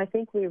 I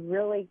think we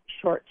really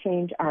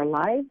shortchange our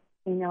lives,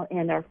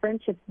 and our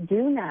friendships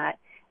do not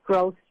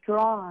grow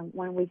strong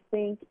when we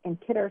think and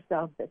kid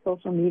ourselves that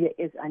social media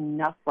is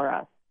enough for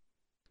us.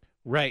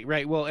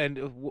 Right. Well, and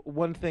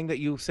one thing that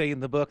you say in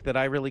the book that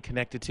I really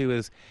connected to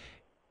is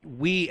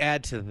we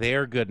add to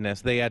their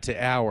goodness, they add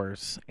to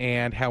ours,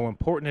 and how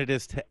important it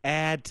is to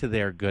add to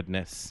their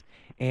goodness.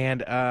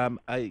 And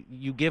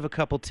you give a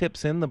couple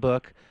tips in the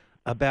book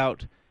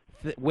about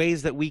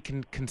ways that we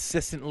can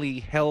consistently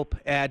help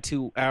add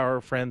to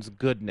our friends'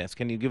 goodness.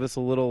 Can you give us a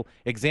little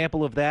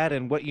example of that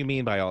and what you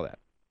mean by all that?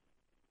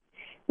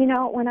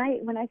 When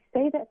I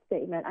say that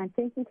statement, I'm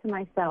thinking to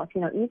myself,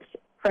 each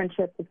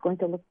friendship is going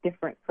to look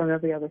different from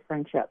every other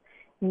friendship.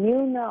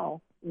 You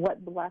know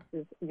what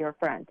blesses your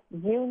friend.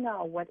 You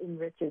know what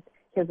enriches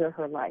his or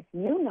her life.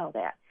 You know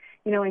that.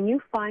 And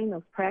you find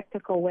those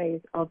practical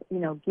ways of,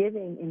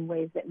 giving in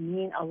ways that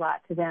mean a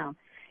lot to them.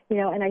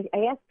 And I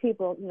ask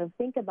people,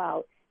 think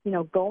about,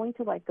 going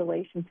to like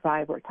Galatians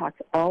 5, where it talks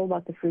all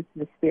about the fruits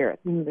of the Spirit.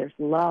 There's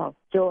love,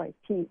 joy,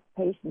 peace,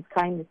 patience,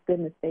 kindness,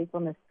 goodness,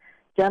 faithfulness,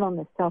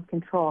 gentleness,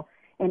 self-control.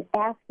 And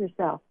ask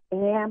yourself,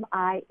 am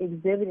I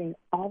exhibiting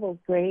all those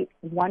great,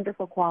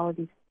 wonderful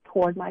qualities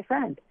toward my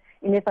friend?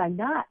 And if I'm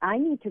not, I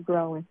need to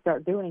grow and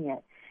start doing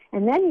it.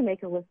 And then you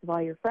make a list of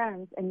all your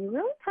friends, and you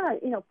really kind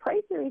of,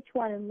 pray through each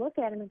one and look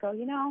at them and go,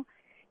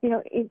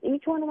 is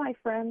each one of my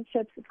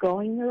friendships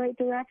going in the right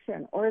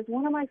direction? Or is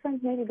one of my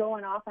friends maybe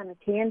going off on a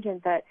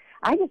tangent that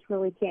I just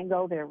really can't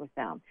go there with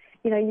them?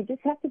 You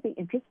just have to be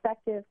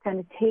introspective, kind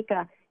of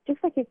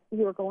just like if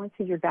you were going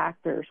to your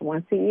doctors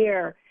once a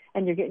year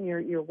and you're getting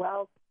your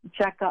well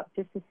checkup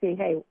just to see,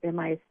 hey, am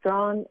I as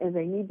strong as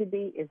I need to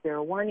be? Is there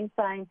a warning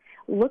sign?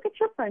 Look at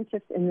your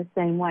friendships in the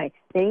same way.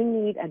 They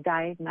need a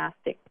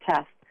diagnostic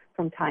test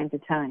from time to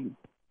time.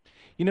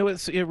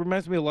 It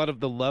reminds me a lot of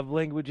the love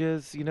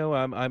languages.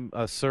 I'm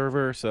a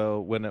server,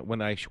 so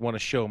when I want to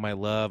show my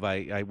love,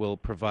 I will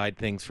provide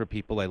things for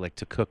people. I like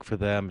to cook for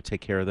them, take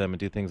care of them, and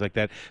do things like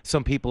that.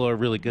 Some people are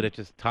really good at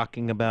just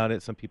talking about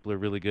it. Some people are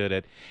really good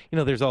at,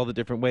 there's all the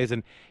different ways.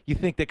 And you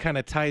think that kind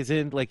of ties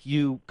in, like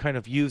you kind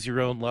of use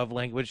your own love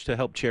language to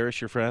help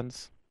cherish your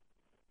friends?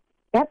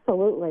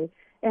 Absolutely.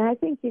 And I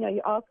think,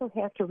 you also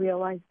have to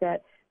realize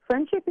that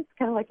friendship is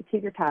kind of like a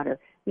teeter-totter.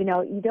 You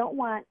don't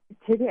want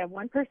to have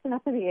one person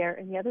up in the air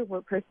and the other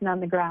person on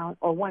the ground,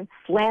 or one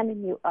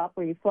slamming you up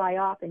where you fly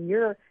off and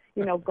you're,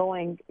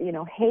 going,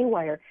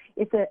 haywire.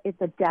 It's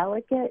a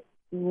delicate,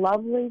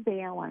 lovely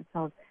balance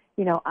of,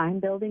 I'm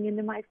building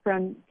into my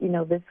friend,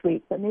 this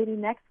week, but maybe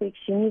next week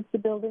she needs to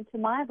build into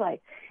my life.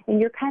 And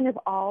you're kind of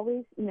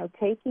always,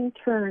 taking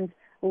turns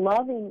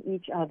loving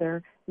each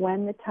other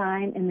when the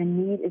time and the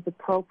need is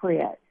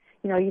appropriate.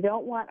 You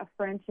don't want a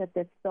friendship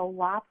that's so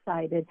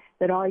lopsided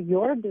that all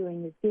you're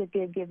doing is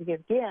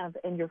give,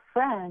 and your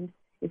friend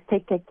is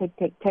take.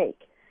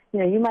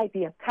 You might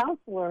be a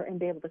counselor and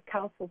be able to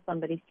counsel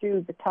somebody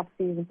through the tough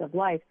seasons of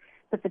life,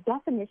 but the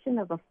definition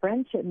of a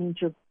friendship means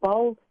you're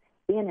both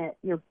in it.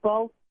 You're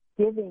both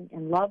giving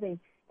and loving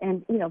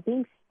and,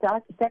 being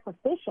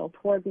sacrificial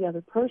toward the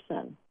other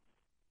person.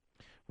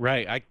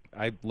 Right.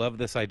 I love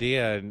this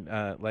idea. And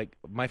like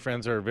my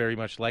friends are very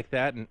much like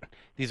that. And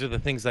these are the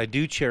things I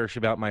do cherish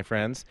about my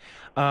friends.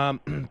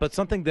 But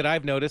something that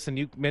I've noticed, and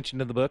you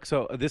mentioned in the book,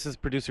 so this is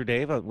producer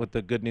Dave with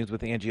the Good News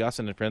with Angie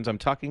Austin and Friends. I'm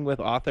talking with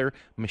author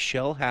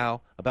Michelle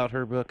Howe about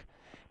her book,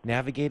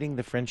 Navigating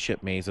the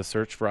Friendship Maze, A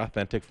Search for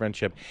Authentic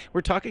Friendship.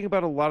 We're talking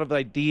about a lot of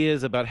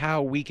ideas about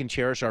how we can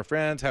cherish our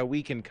friends, how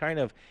we can kind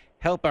of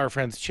help our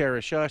friends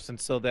cherish us, and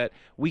so that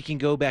we can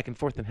go back and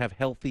forth and have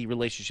healthy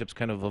relationships,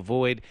 kind of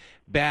avoid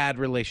bad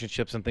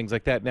relationships and things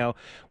like that. Now,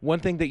 one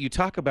thing that you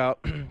talk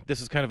about,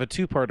 this is kind of a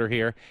two-parter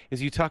here,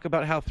 is you talk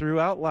about how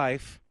throughout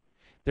life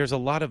there's a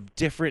lot of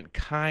different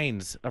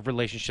kinds of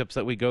relationships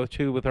that we go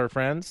to with our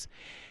friends.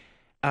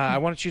 I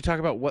wanted you to talk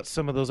about what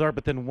some of those are,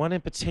 but then one in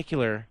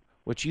particular,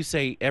 which you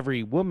say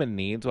every woman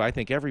needs, well, I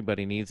think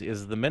everybody needs,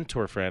 is the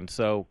mentor friend.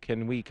 So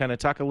can we kind of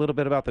talk a little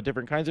bit about the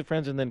different kinds of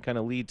friends and then kind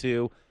of lead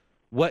to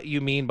what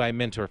you mean by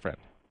mentor friend?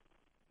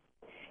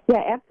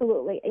 Yeah,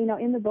 absolutely.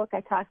 In the book,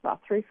 I talk about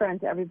 3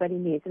 friends everybody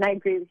needs, and I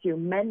agree with you.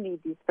 Men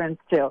need these friends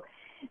too.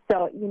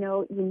 So,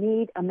 you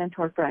need a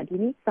mentor friend. You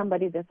need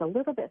somebody that's a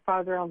little bit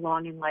farther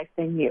along in life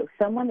than you,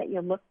 someone that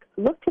you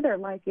look to their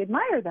life, you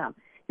admire them,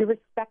 you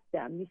respect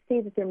them, you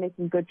see that they're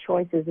making good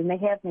choices, and they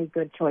have made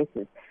good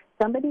choices.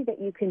 Somebody that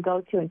you can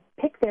go to and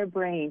pick their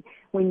brain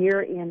when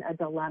you're in a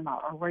dilemma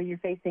or where you're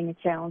facing a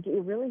challenge that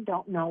you really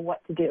don't know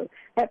what to do.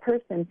 That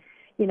person,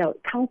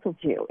 counsels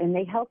you and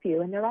they help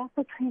you, and they're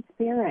also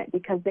transparent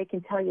because they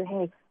can tell you,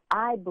 hey,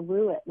 I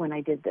blew it when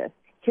I did this.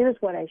 Here's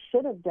what I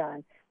should have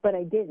done, but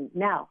I didn't.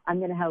 Now I'm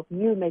going to help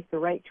you make the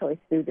right choice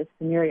through this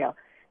scenario.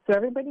 So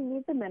everybody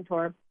needs a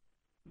mentor,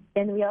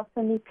 and we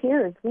also need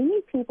peers. We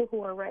need people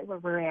who are right where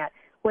we're at,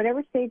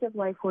 whatever stage of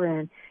life we're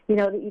in,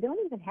 that you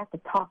don't even have to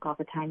talk all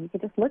the time. You can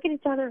just look at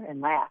each other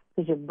and laugh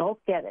because you both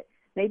get it.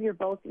 Maybe you're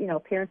both,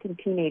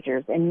 parenting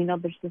teenagers, and,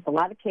 there's just a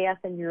lot of chaos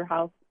in your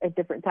house at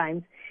different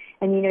times.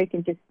 And, you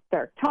can just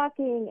start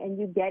talking and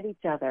you get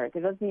each other.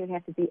 There doesn't even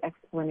have to be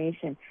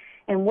explanation.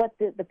 And what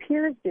the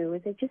peers do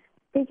is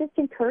they just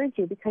encourage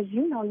you because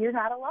you're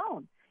not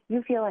alone.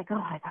 You feel like, oh,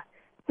 I got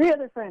 3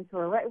 other friends who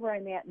are right where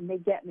I'm at, and they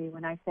get me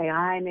when I say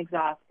I'm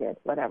exhausted,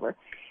 whatever.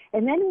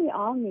 And then we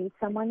all need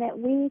someone that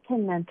we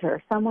can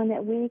mentor, someone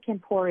that we can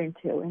pour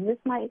into. And this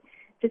might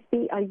just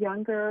be a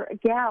younger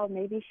gal.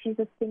 Maybe she's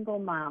a single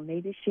mom.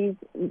 Maybe she's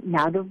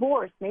now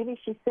divorced. Maybe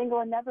she's single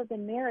and never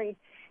been married,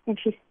 and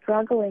she's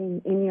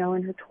struggling, in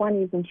her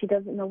 20s, and she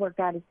doesn't know where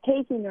God is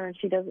taking her, and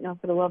she doesn't know if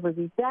it'll ever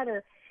be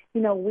better.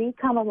 We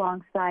come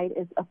alongside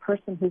as a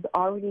person who's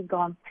already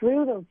gone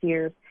through those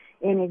years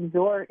and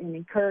exhort and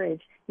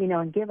encourage,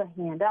 and give a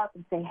hand up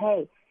and say,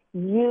 hey,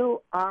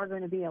 you are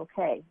going to be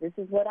okay. This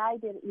is what I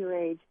did at your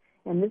age,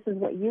 and this is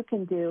what you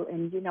can do,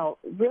 and,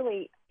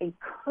 really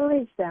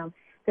encourage them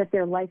that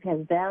their life has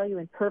value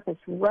and purpose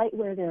right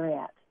where they're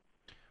at.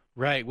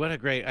 Right. What a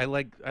great, I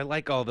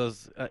like all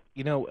those,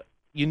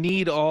 you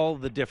need all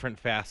the different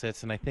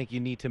facets, and I think you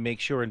need to make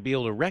sure and be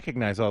able to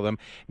recognize all of them.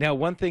 Now,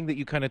 one thing that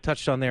you kind of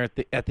touched on there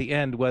at the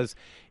end was,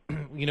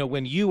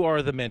 when you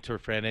are the mentor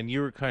friend and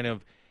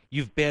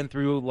you've been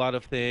through a lot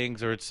of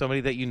things, or it's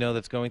somebody that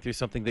that's going through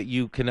something that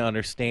you can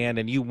understand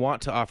and you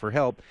want to offer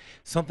help,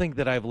 something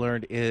that I've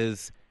learned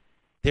is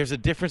there's a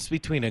difference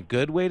between a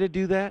good way to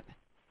do that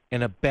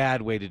and a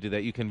bad way to do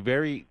that. You can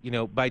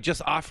by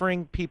just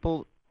offering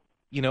people,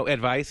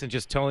 advice and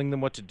just telling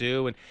them what to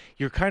do, and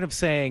you're kind of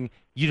saying,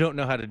 you don't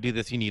know how to do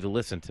this, you need to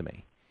listen to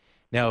me.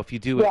 Now, if you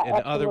do it in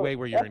the other way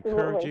where you're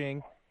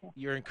encouraging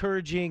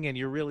and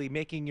you're really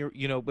making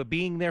but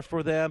being there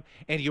for them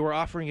and you're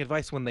offering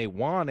advice when they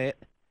want it,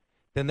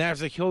 then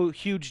there's a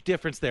huge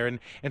difference there.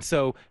 And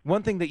so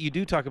one thing that you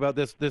do talk about,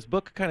 this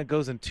book kind of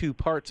goes in 2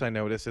 parts, I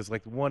notice, is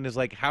like one is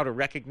like how to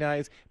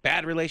recognize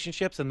bad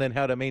relationships and then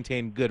how to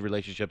maintain good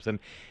relationships. And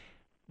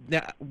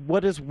now,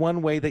 what is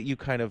one way that you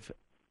kind of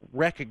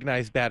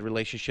recognize bad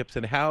relationships,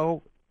 and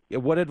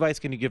what advice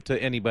can you give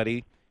to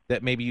anybody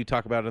that maybe you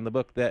talk about in the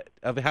book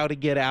of how to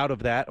get out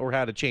of that or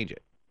how to change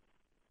it?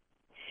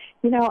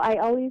 I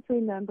always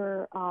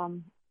remember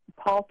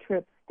Paul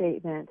Tripp's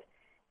statement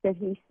that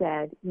he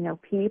said,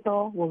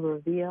 people will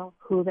reveal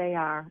who they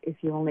are if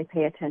you only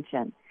pay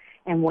attention.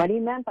 And what he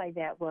meant by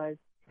that was,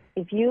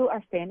 if you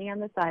are standing on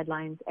the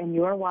sidelines and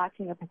you're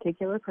watching a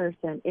particular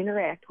person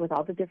interact with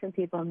all the different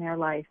people in their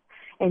life,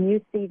 and you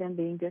see them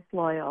being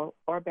disloyal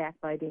or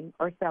backbiting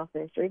or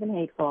selfish or even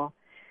hateful,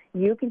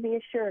 you can be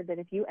assured that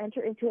if you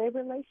enter into a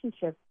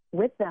relationship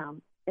with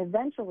them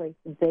eventually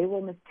they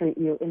will mistreat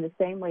you in the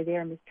same way they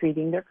are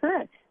mistreating their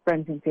current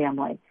friends and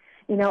family.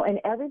 You know, and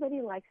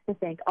everybody likes to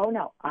think, oh,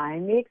 no,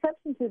 I'm the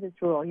exception to this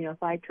rule. You know,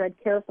 if I tread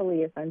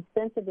carefully, if I'm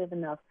sensitive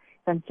enough,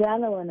 if I'm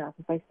gentle enough,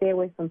 if I stay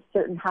away from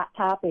certain hot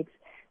topics,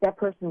 that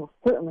person will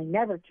certainly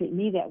never treat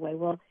me that way.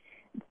 Well,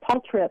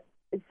 Paul Tripp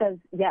says,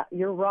 yeah,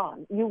 you're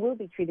wrong. You will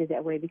be treated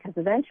that way because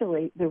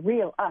eventually the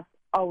real us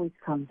always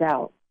comes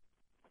out.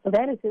 So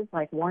that is his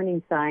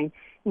warning sign.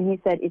 And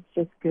he said it's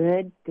just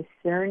good,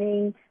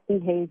 discerning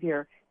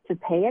behavior to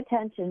pay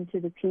attention to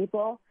the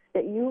people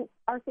that you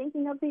are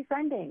thinking of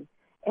befriending,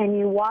 and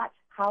you watch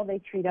how they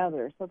treat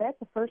others. So that's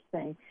the first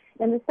thing.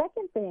 And the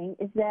second thing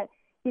is that,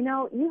 you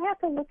know, you have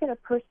to look at a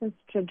person's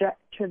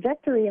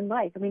trajectory in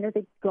life. I mean, are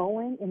they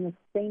going in the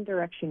same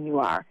direction you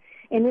are?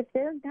 And if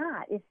they're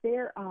not, if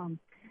their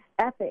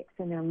ethics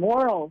and their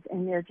morals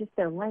and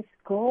their life's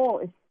goal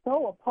is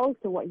so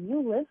opposed to what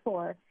you live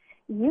for,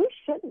 you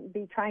shouldn't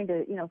be trying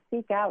to, you know,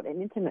 seek out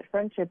an intimate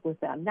friendship with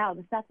them. Now,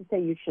 that's not to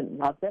say you shouldn't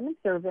love them and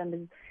serve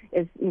them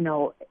as you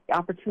know,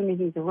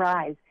 opportunities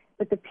arise.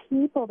 But the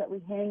people that we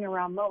hang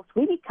around most,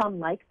 we become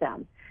like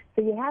them.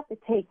 So you have to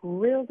take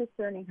real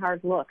discerning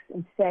hard looks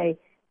and say,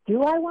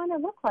 do I want to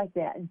look like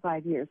that in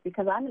 5 years?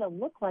 Because I'm going to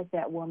look like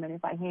that woman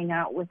if I hang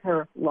out with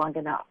her long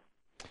enough.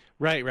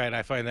 Right.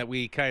 I find that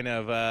we kind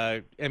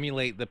of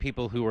emulate the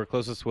people who are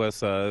closest to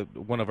us.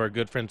 One of our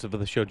good friends of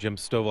the show, Jim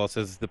Stovall,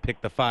 says to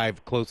pick the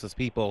 5 closest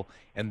people,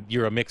 and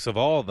you're a mix of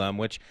all of them,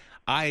 which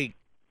I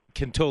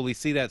can totally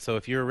see that. So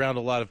if you're around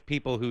a lot of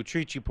people who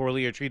treat you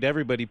poorly or treat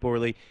everybody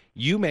poorly,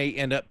 you may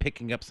end up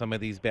picking up some of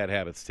these bad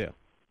habits too.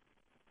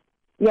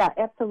 Yeah,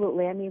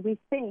 absolutely. I mean, we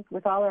think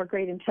with all our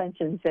great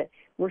intentions that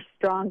we're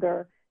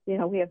stronger, you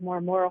know, we have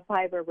more moral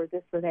fiber, we're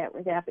this, we're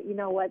that. But you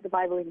know what? The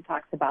Bible even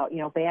talks about, you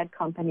know, bad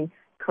company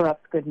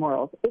corrupts good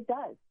morals. It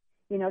does.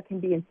 You know, it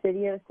can be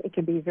insidious. It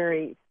can be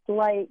very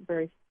slight,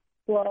 very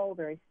slow,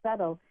 very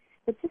subtle.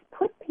 But just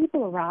put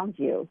people around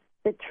you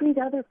that treat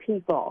other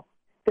people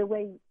the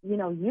way, you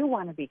know, you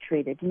want to be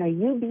treated. You know,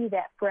 you be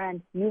that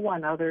friend you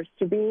want others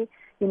to be,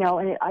 you know,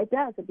 and it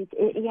does.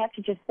 You have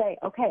to just say,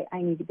 okay,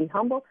 I need to be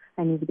humble.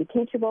 I need to be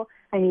teachable.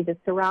 I need to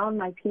surround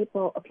my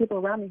people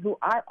around me who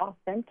are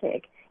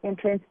authentic and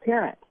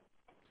transparent.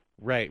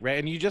 Right.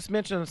 And you just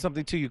mentioned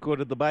something, too. You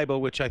quoted the Bible,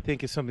 which I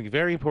think is something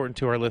very important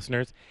to our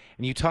listeners.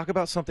 And you talk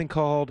about something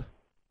called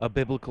a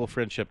biblical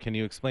friendship. Can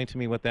you explain to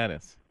me what that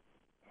is?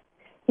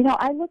 You know,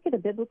 I look at a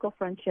biblical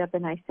friendship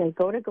and I say,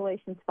 go to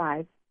Galatians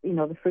 5, you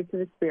know, the fruits of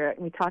the Spirit,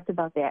 and we talked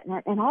about that.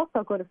 And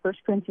also go to 1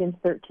 Corinthians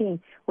 13,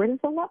 where there's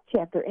a love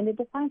chapter, and it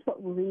defines what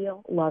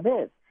real love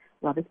is.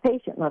 Love is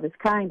patient, love is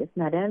kind, it's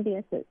not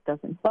envious, it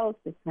doesn't boast,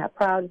 it's not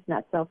proud, it's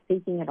not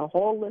self-seeking, and a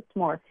whole list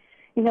more.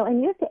 You know,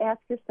 and you have to ask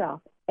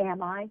yourself,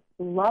 am I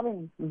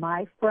loving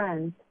my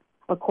friends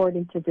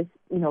according to this,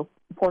 you know,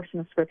 portion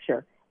of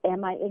Scripture?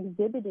 Am I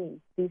exhibiting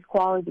these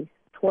qualities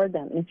toward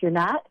them? And if you're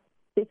not,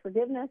 seek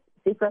forgiveness,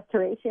 seek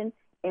restoration,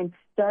 and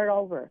start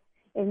over.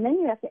 And then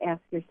you have to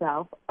ask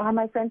yourself, are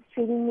my friends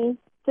treating me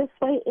this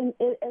way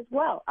as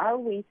well? Are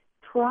we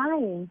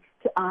trying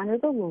to honor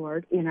the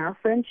Lord in our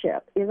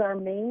friendship? Is our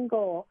main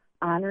goal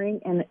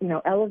honoring and, you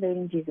know,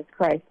 elevating Jesus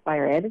Christ by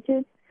our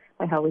attitudes,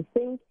 by how we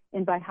think,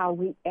 and by how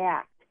we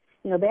act?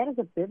 You know, that is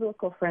a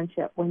biblical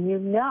friendship. When you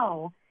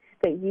know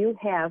that you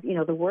have, you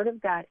know, the Word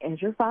of God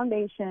as your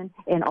foundation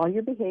and all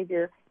your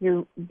behavior,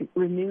 you're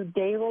renewed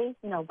daily,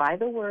 you know, by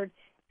the Word.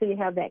 So you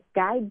have that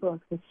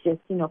guidebook that's just,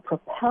 you know,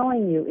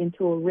 propelling you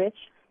into a rich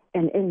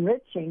and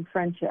enriching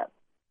friendship.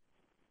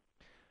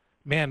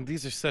 Man,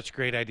 these are such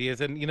great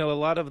ideas. And, you know, a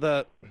lot of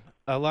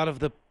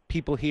the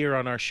people here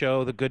on our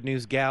show, the Good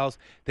News Gals,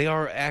 they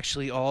are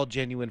actually all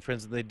genuine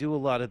friends, and they do a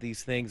lot of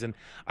these things. And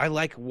I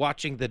like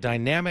watching the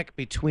dynamic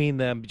between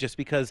them just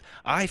because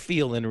I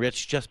feel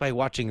enriched just by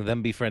watching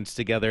them be friends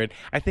together. And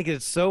I think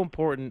it's so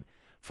important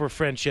for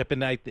friendship.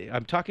 And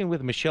I'm talking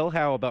with Michelle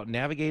Howe about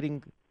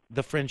navigating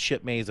the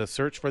friendship maze, a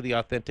search for the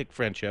authentic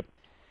friendship.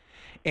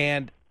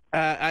 And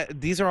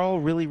these are all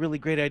really, really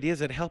great ideas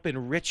that help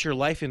enrich your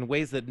life in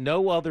ways that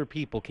no other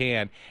people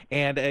can.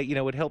 And, you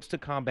know, it helps to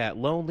combat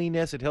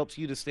loneliness. It helps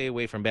you to stay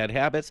away from bad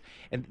habits.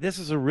 And this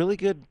is a really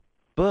good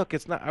book.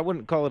 It's not, I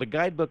wouldn't call it a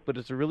guidebook, but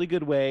it's a really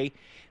good way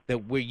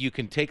that where you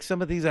can take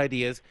some of these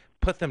ideas,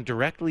 put them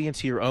directly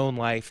into your own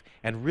life,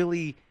 and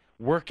really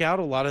work out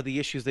a lot of the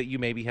issues that you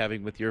may be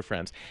having with your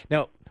friends.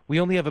 Now, we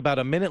only have about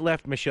a minute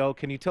left, Michelle.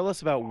 Can you tell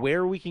us about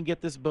where we can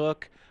get this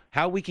book,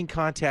 how we can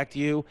contact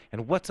you,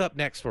 and what's up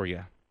next for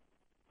you?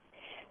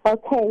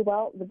 Okay,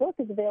 well, the book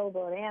is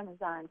available at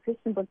Amazon,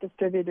 Christian Book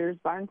Distributors,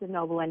 Barnes &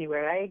 Noble,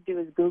 anywhere. All you do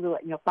is Google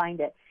it and you'll find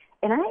it.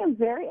 And I am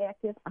very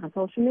active on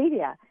social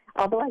media,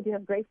 although I do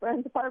have great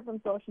friends apart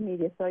from social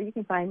media. So you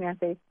can find me on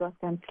Facebook,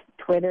 on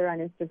Twitter, on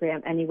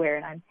Instagram, anywhere.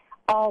 And I'm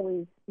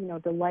always, you know,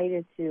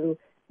 delighted to,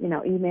 you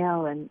know,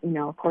 email and, you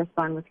know,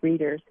 correspond with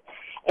readers.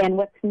 And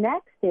what's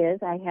next is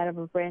I have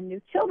a brand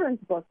new children's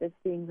book that's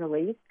being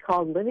released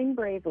called Living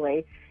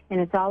Bravely, and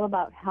it's all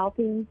about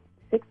helping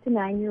 6 to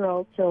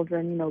 9-year-old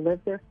children, you know, live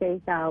their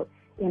faith out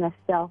in a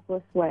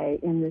selfless way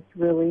in this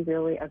really,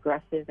 really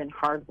aggressive and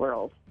hard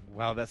world.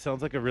 Wow, that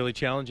sounds like a really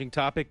challenging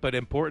topic, but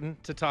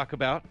important to talk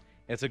about.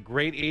 It's a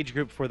great age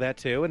group for that,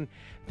 too. And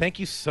thank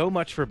you so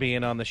much for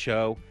being on the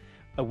show.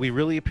 We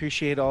really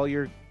appreciate all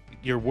your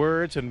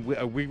words, and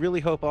we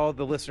really hope all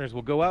the listeners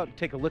will go out and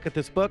take a look at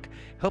this book,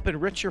 help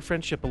enrich your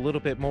friendship a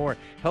little bit more,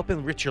 help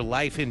enrich your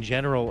life in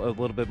general a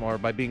little bit more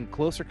by being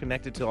closer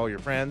connected to all your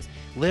friends.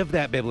 Live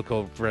that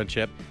biblical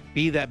friendship.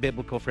 Be that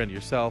biblical friend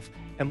yourself,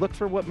 and look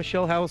for what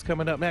Michelle Howe is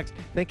coming up next.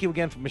 Thank you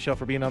again, Michelle,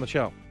 for being on the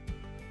show.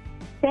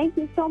 Thank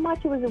you so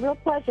much. It was a real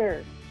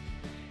pleasure.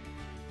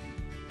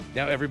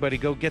 Now, everybody,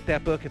 go get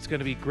that book. It's going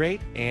to be great.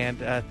 And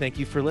thank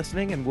you for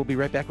listening, and we'll be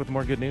right back with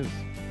more good news.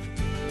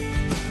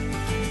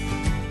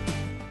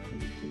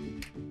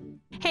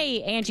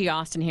 Hey, Angie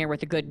Austin here with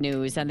the good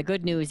news. And the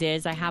good news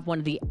is I have one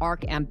of the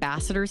ARC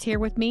ambassadors here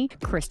with me,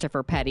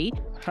 Christopher Petty.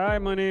 Hi,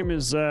 my name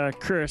is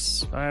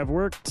Chris. I have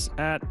worked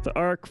at the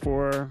ARC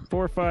for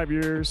 4 or 5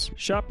 years.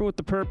 Shopping with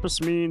the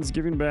Purpose means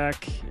giving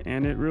back,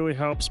 and it really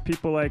helps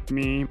people like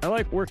me. I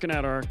like working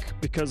at ARC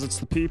because it's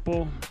the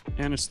people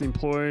and it's the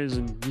employees,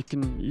 and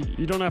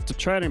you don't have to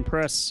try to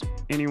impress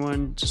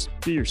anyone. Just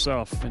be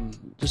yourself and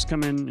just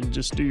come in and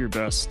just do your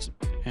best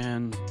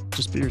and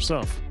just be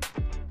yourself.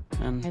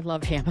 And I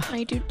love him.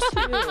 I do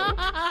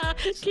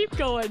too. Keep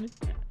going.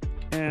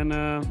 And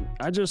I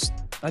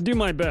do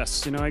my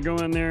best. You know, I go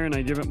in there and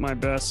I give it my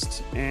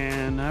best,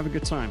 and I have a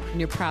good time.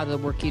 And you're proud of the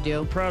work you do?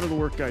 I'm proud of the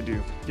work I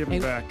do,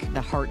 giving back. The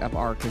heart of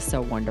ARC is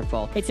so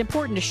wonderful. It's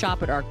important to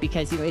shop at ARC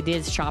because, it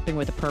is shopping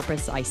with a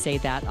purpose. I say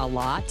that a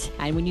lot.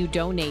 And when you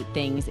donate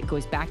things, it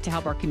goes back to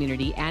help our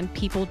community and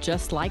people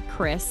just like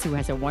Chris, who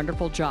has a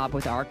wonderful job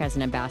with ARC as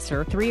an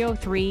ambassador.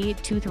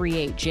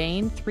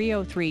 303-238-JANE,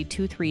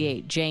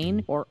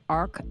 303-238-JANE, or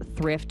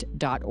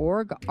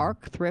arcthrift.org,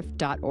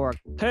 arcthrift.org.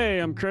 Hey,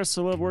 I'm Chris.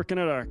 I love working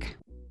at ARC.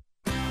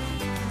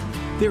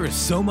 There is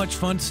so much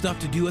fun stuff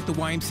to do at the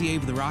YMCA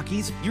of the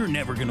Rockies, you're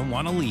never going to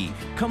want to leave.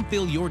 Come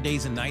fill your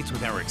days and nights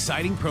with our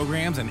exciting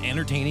programs and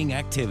entertaining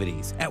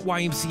activities. At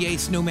YMCA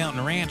Snow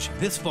Mountain Ranch,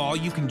 this fall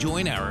you can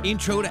join our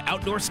Intro to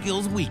Outdoor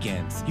Skills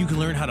weekends. You can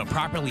learn how to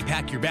properly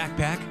pack your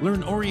backpack,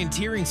 learn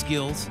orienteering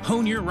skills,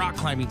 hone your rock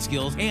climbing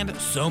skills, and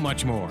so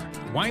much more.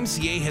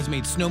 YMCA has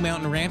made Snow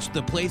Mountain Ranch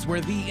the place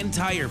where the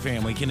entire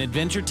family can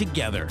adventure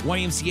together.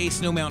 YMCA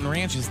Snow Mountain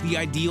Ranch is the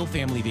ideal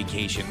family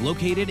vacation,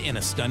 located in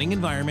a stunning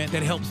environment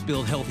that helps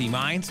build healthy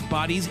minds,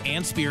 bodies,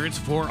 and spirits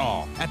for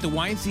all. At the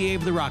YMCA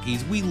of the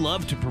Rockies, we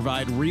love to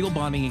provide real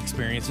bonding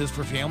experiences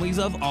for families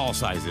of all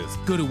sizes.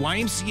 Go to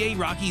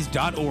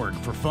ymcarockies.org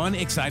for fun,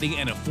 exciting,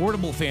 and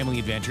affordable family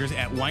adventures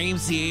at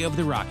YMCA of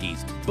the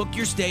Rockies. Book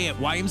your stay at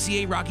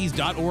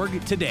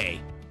ymcarockies.org today.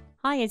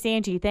 Hi, it's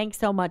Angie. Thanks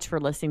so much for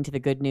listening to The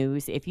Good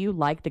News. If you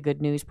like The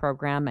Good News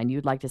program and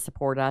you'd like to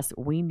support us,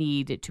 we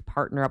need to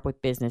partner up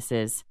with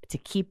businesses to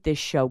keep this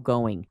show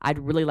going. I'd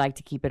really like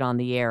to keep it on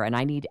the air, and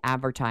I need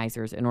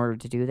advertisers in order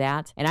to do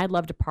that. And I'd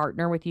love to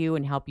partner with you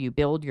and help you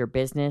build your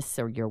business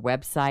or your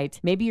website.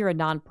 Maybe you're a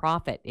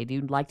nonprofit and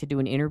you'd like to do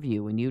an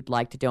interview and you'd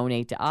like to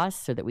donate to us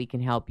so that we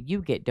can help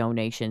you get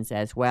donations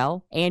as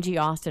well.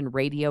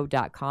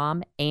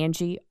 AngieAustinRadio.com,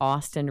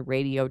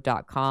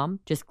 AngieAustinRadio.com.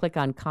 Just click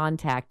on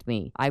Contact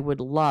Me. I would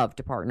love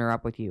to partner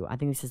up with you. I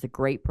think this is a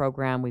great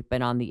program. We've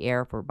been on the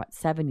air for about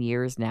 7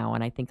 years now,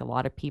 and I think a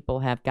lot of people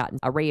have gotten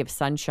a ray of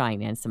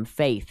sunshine and some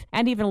faith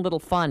and even a little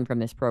fun from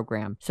this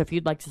program. So if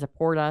you'd like to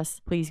support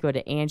us, please go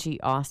to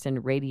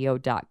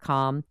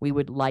AngieAustinRadio.com. We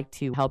would like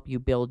to help you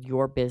build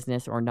your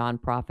business or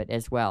nonprofit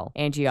as well.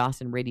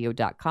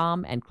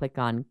 AngieAustinRadio.com and click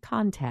on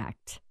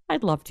Contact.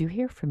 I'd love to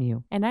hear from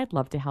you, and I'd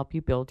love to help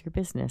you build your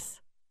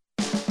business.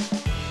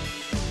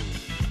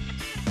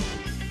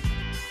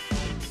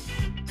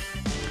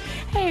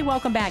 Hey,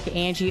 welcome back.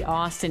 Angie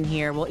Austin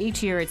here. Well,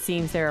 each year it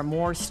seems there are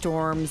more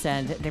storms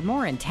and they're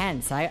more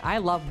intense. I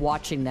love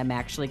watching them,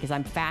 actually, because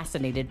I'm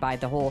fascinated by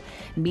the whole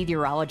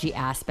meteorology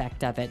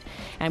aspect of it.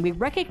 And we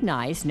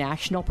recognize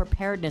National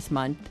Preparedness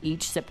Month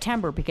each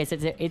September because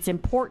it's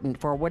important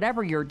for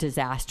whatever your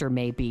disaster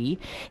may be.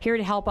 Here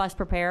to help us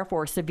prepare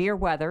for severe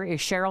weather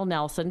is Cheryl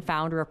Nelson,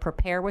 founder of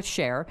Prepare with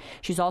Cher.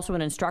 She's also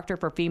an instructor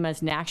for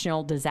FEMA's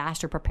National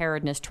Disaster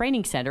Preparedness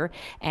Training Center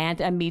and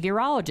a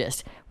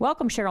meteorologist.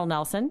 Welcome, Cheryl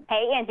Nelson.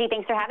 Hey, Angie,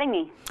 thanks for having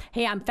me.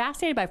 Hey, I'm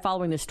fascinated by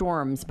following the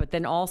storms, but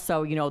then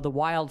also, the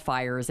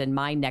wildfires in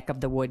my neck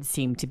of the woods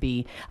seem to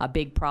be a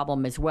big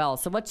problem as well.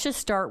 So let's just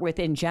start with,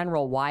 in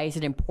general, why is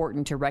it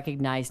important to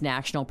recognize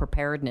National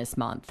Preparedness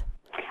Month?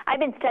 I've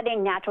been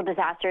studying natural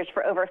disasters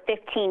for over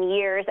 15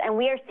 years, and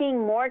we are seeing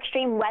more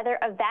extreme weather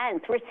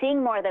events. We're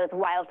seeing more of those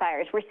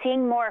wildfires. We're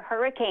seeing more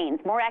hurricanes,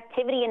 more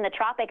activity in the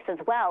tropics as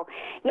well.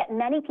 Yet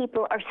many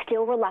people are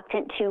still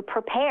reluctant to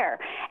prepare.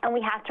 And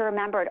we have to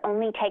remember it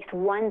only takes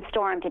one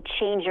storm to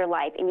change your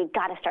life, and you've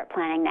got to start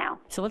planning now.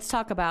 So let's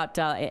talk about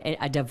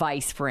a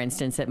device, for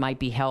instance, that might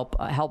be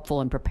helpful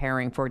in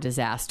preparing for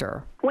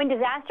disaster. When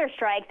disaster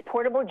strikes,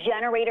 portable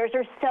generators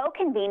are so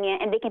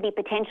convenient and they can be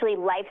potentially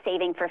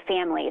life-saving for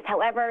families.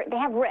 However, they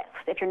have risks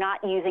if you're not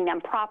using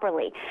them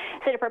properly.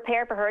 So to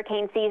prepare for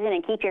hurricane season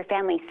and keep your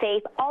family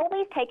safe,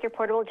 always take your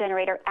portable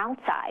generator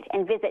outside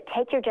and visit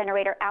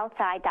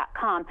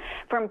takeyourgeneratoroutside.com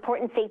for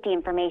important safety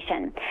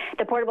information.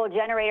 The Portable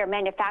Generator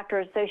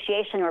Manufacturers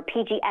Association, or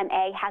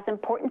PGMA, has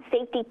important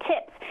safety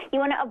tips. You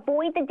want to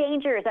avoid the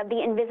dangers of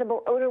the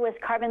invisible odorless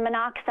carbon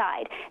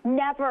monoxide.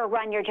 Never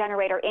run your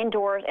generator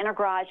indoors, in a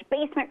garage,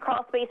 basement,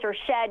 crawl space, or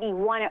shed. You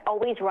want to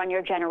always run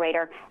your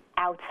generator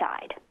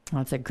outside.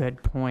 That's a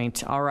good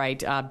point. All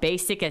right.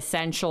 Basic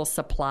essential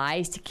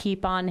supplies to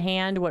keep on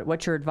hand.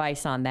 What's your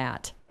advice on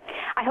that?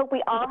 I hope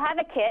we all have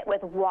a kit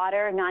with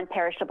water,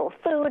 non-perishable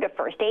food, a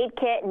first aid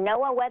kit,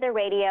 NOAA weather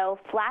radio,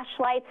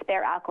 flashlights,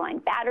 spare alkaline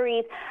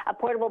batteries, a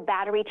portable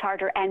battery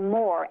charger, and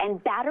more.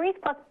 And batteries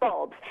plus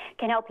bulbs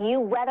can help you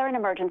weather an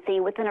emergency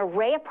with an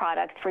array of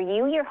products for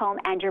you, your home,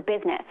 and your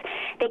business.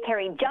 They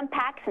carry jump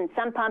packs and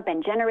sun pump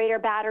and generator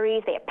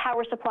batteries. They have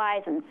power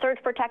supplies and surge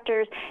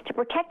protectors to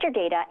protect your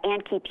data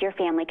and keep your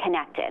family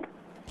connected.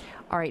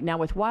 All right. Now,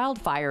 with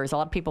wildfires, a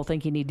lot of people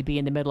think you need to be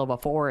in the middle of a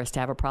forest to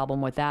have a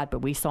problem with that. But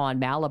we saw in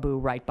Malibu,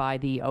 right by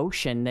the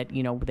ocean, that,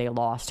 they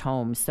lost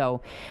homes.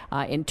 So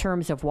in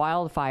terms of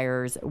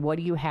wildfires, what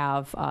do you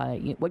have?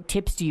 What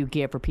tips do you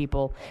give for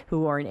people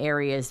who are in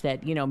areas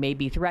that, may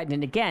be threatened?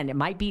 And again, it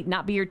might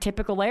not be your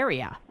typical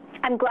area.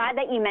 I'm glad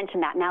that you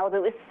mentioned that,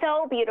 Malibu. It was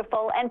so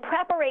beautiful, and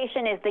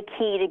preparation is the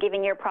key to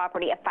giving your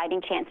property a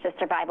fighting chance to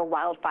survive a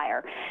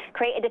wildfire.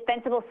 Create a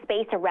defensible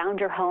space around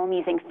your home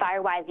using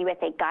FireWise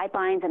USA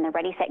guidelines and the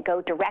Ready, Set,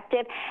 Go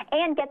directive.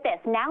 And get this,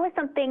 now there's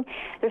something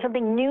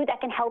new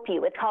that can help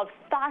you. It's called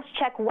Fast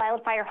Check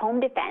Wildfire Home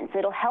Defense.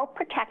 It'll help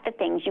protect the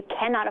things you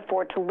cannot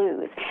afford to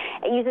lose.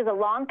 It uses a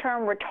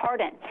long-term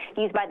retardant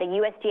used by the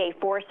USDA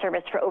Forest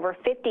Service for over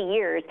 50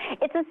 years.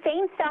 It's the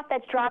same stuff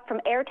that's dropped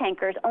from air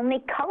tankers, only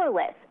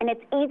colorless. And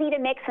it's easy to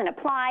mix and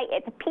apply.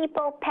 It's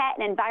people, pet,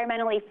 and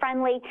environmentally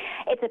friendly.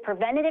 It's a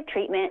preventative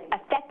treatment,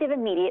 effective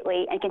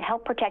immediately, and can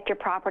help protect your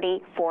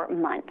property for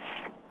months.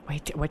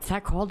 Wait, what's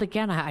that called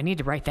again? I need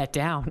to write that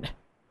down.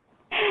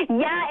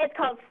 Yeah, it's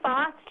called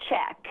Fast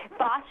Check.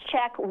 Fast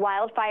Check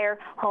Wildfire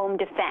Home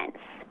Defense.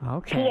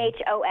 Okay.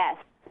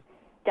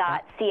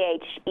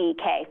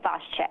 PHOS.CHEK.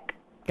 Fast Check.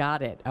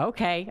 Got it.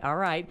 Okay. All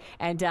right.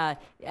 And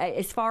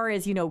as far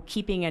as,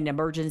 keeping an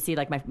emergency,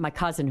 like my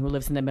cousin who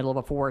lives in the middle of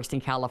a forest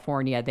in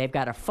California, they've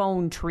got a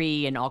phone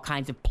tree and all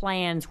kinds of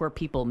plans where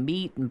people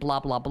meet and blah,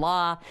 blah,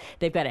 blah.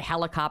 They've got a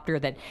helicopter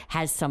that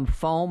has some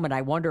foam, and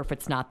I wonder if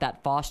it's not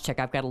that Fast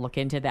Check. I've got to look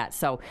into that.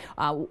 So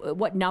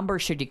what number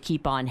should you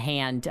keep on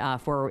hand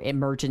for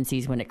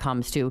emergencies when it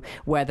comes to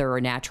weather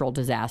or natural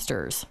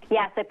disasters?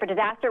 Yeah, so for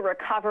disaster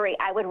recovery,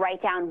 I would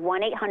write down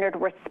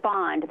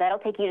 1-800-RESPOND. That'll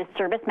take you to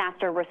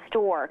ServiceMaster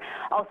Restore.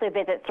 Also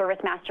visit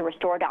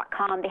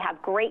ServiceMasterRestore.com. They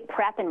have great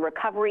prep and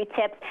recovery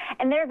tips,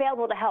 and they're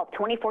available to help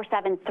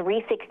 24/7,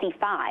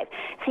 365.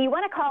 So you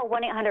want to call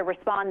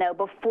 1-800-RESPOND, though,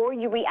 before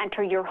you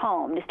re-enter your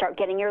home to start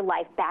getting your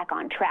life back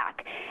on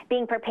track.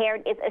 Being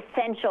prepared is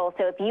essential,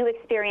 so if you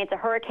experience a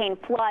hurricane,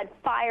 flood,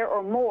 fire,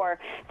 or more,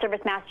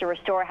 ServiceMaster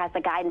Restore has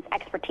the guidance,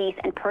 expertise,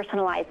 and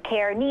personalized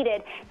care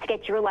needed to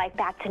get your life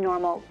back to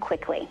normal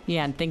quickly.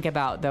 Yeah, and think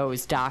about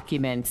those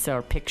documents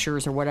or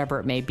pictures or whatever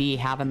it may be,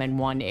 have them in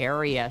one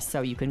area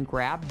so you can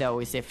grab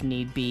those if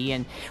need be.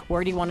 And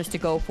where do you want us to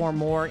go for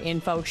more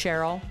info,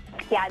 Cheryl?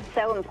 Yeah, it's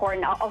so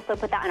important. I'll also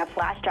put that on a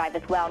flash drive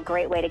as well.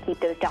 Great way to keep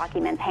those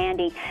documents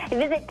handy.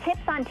 And visit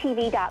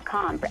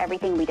tipsontv.com for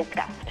everything we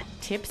discussed.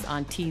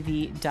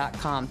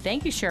 Tipsontv.com.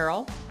 Thank you,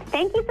 Cheryl.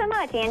 Thank you so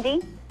much,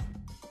 Angie.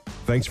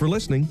 Thanks for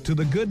listening to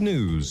The Good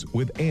News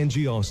with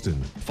Angie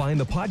Austin. Find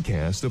the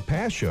podcast of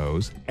past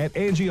shows at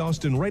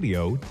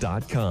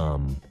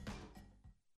angieaustinradio.com.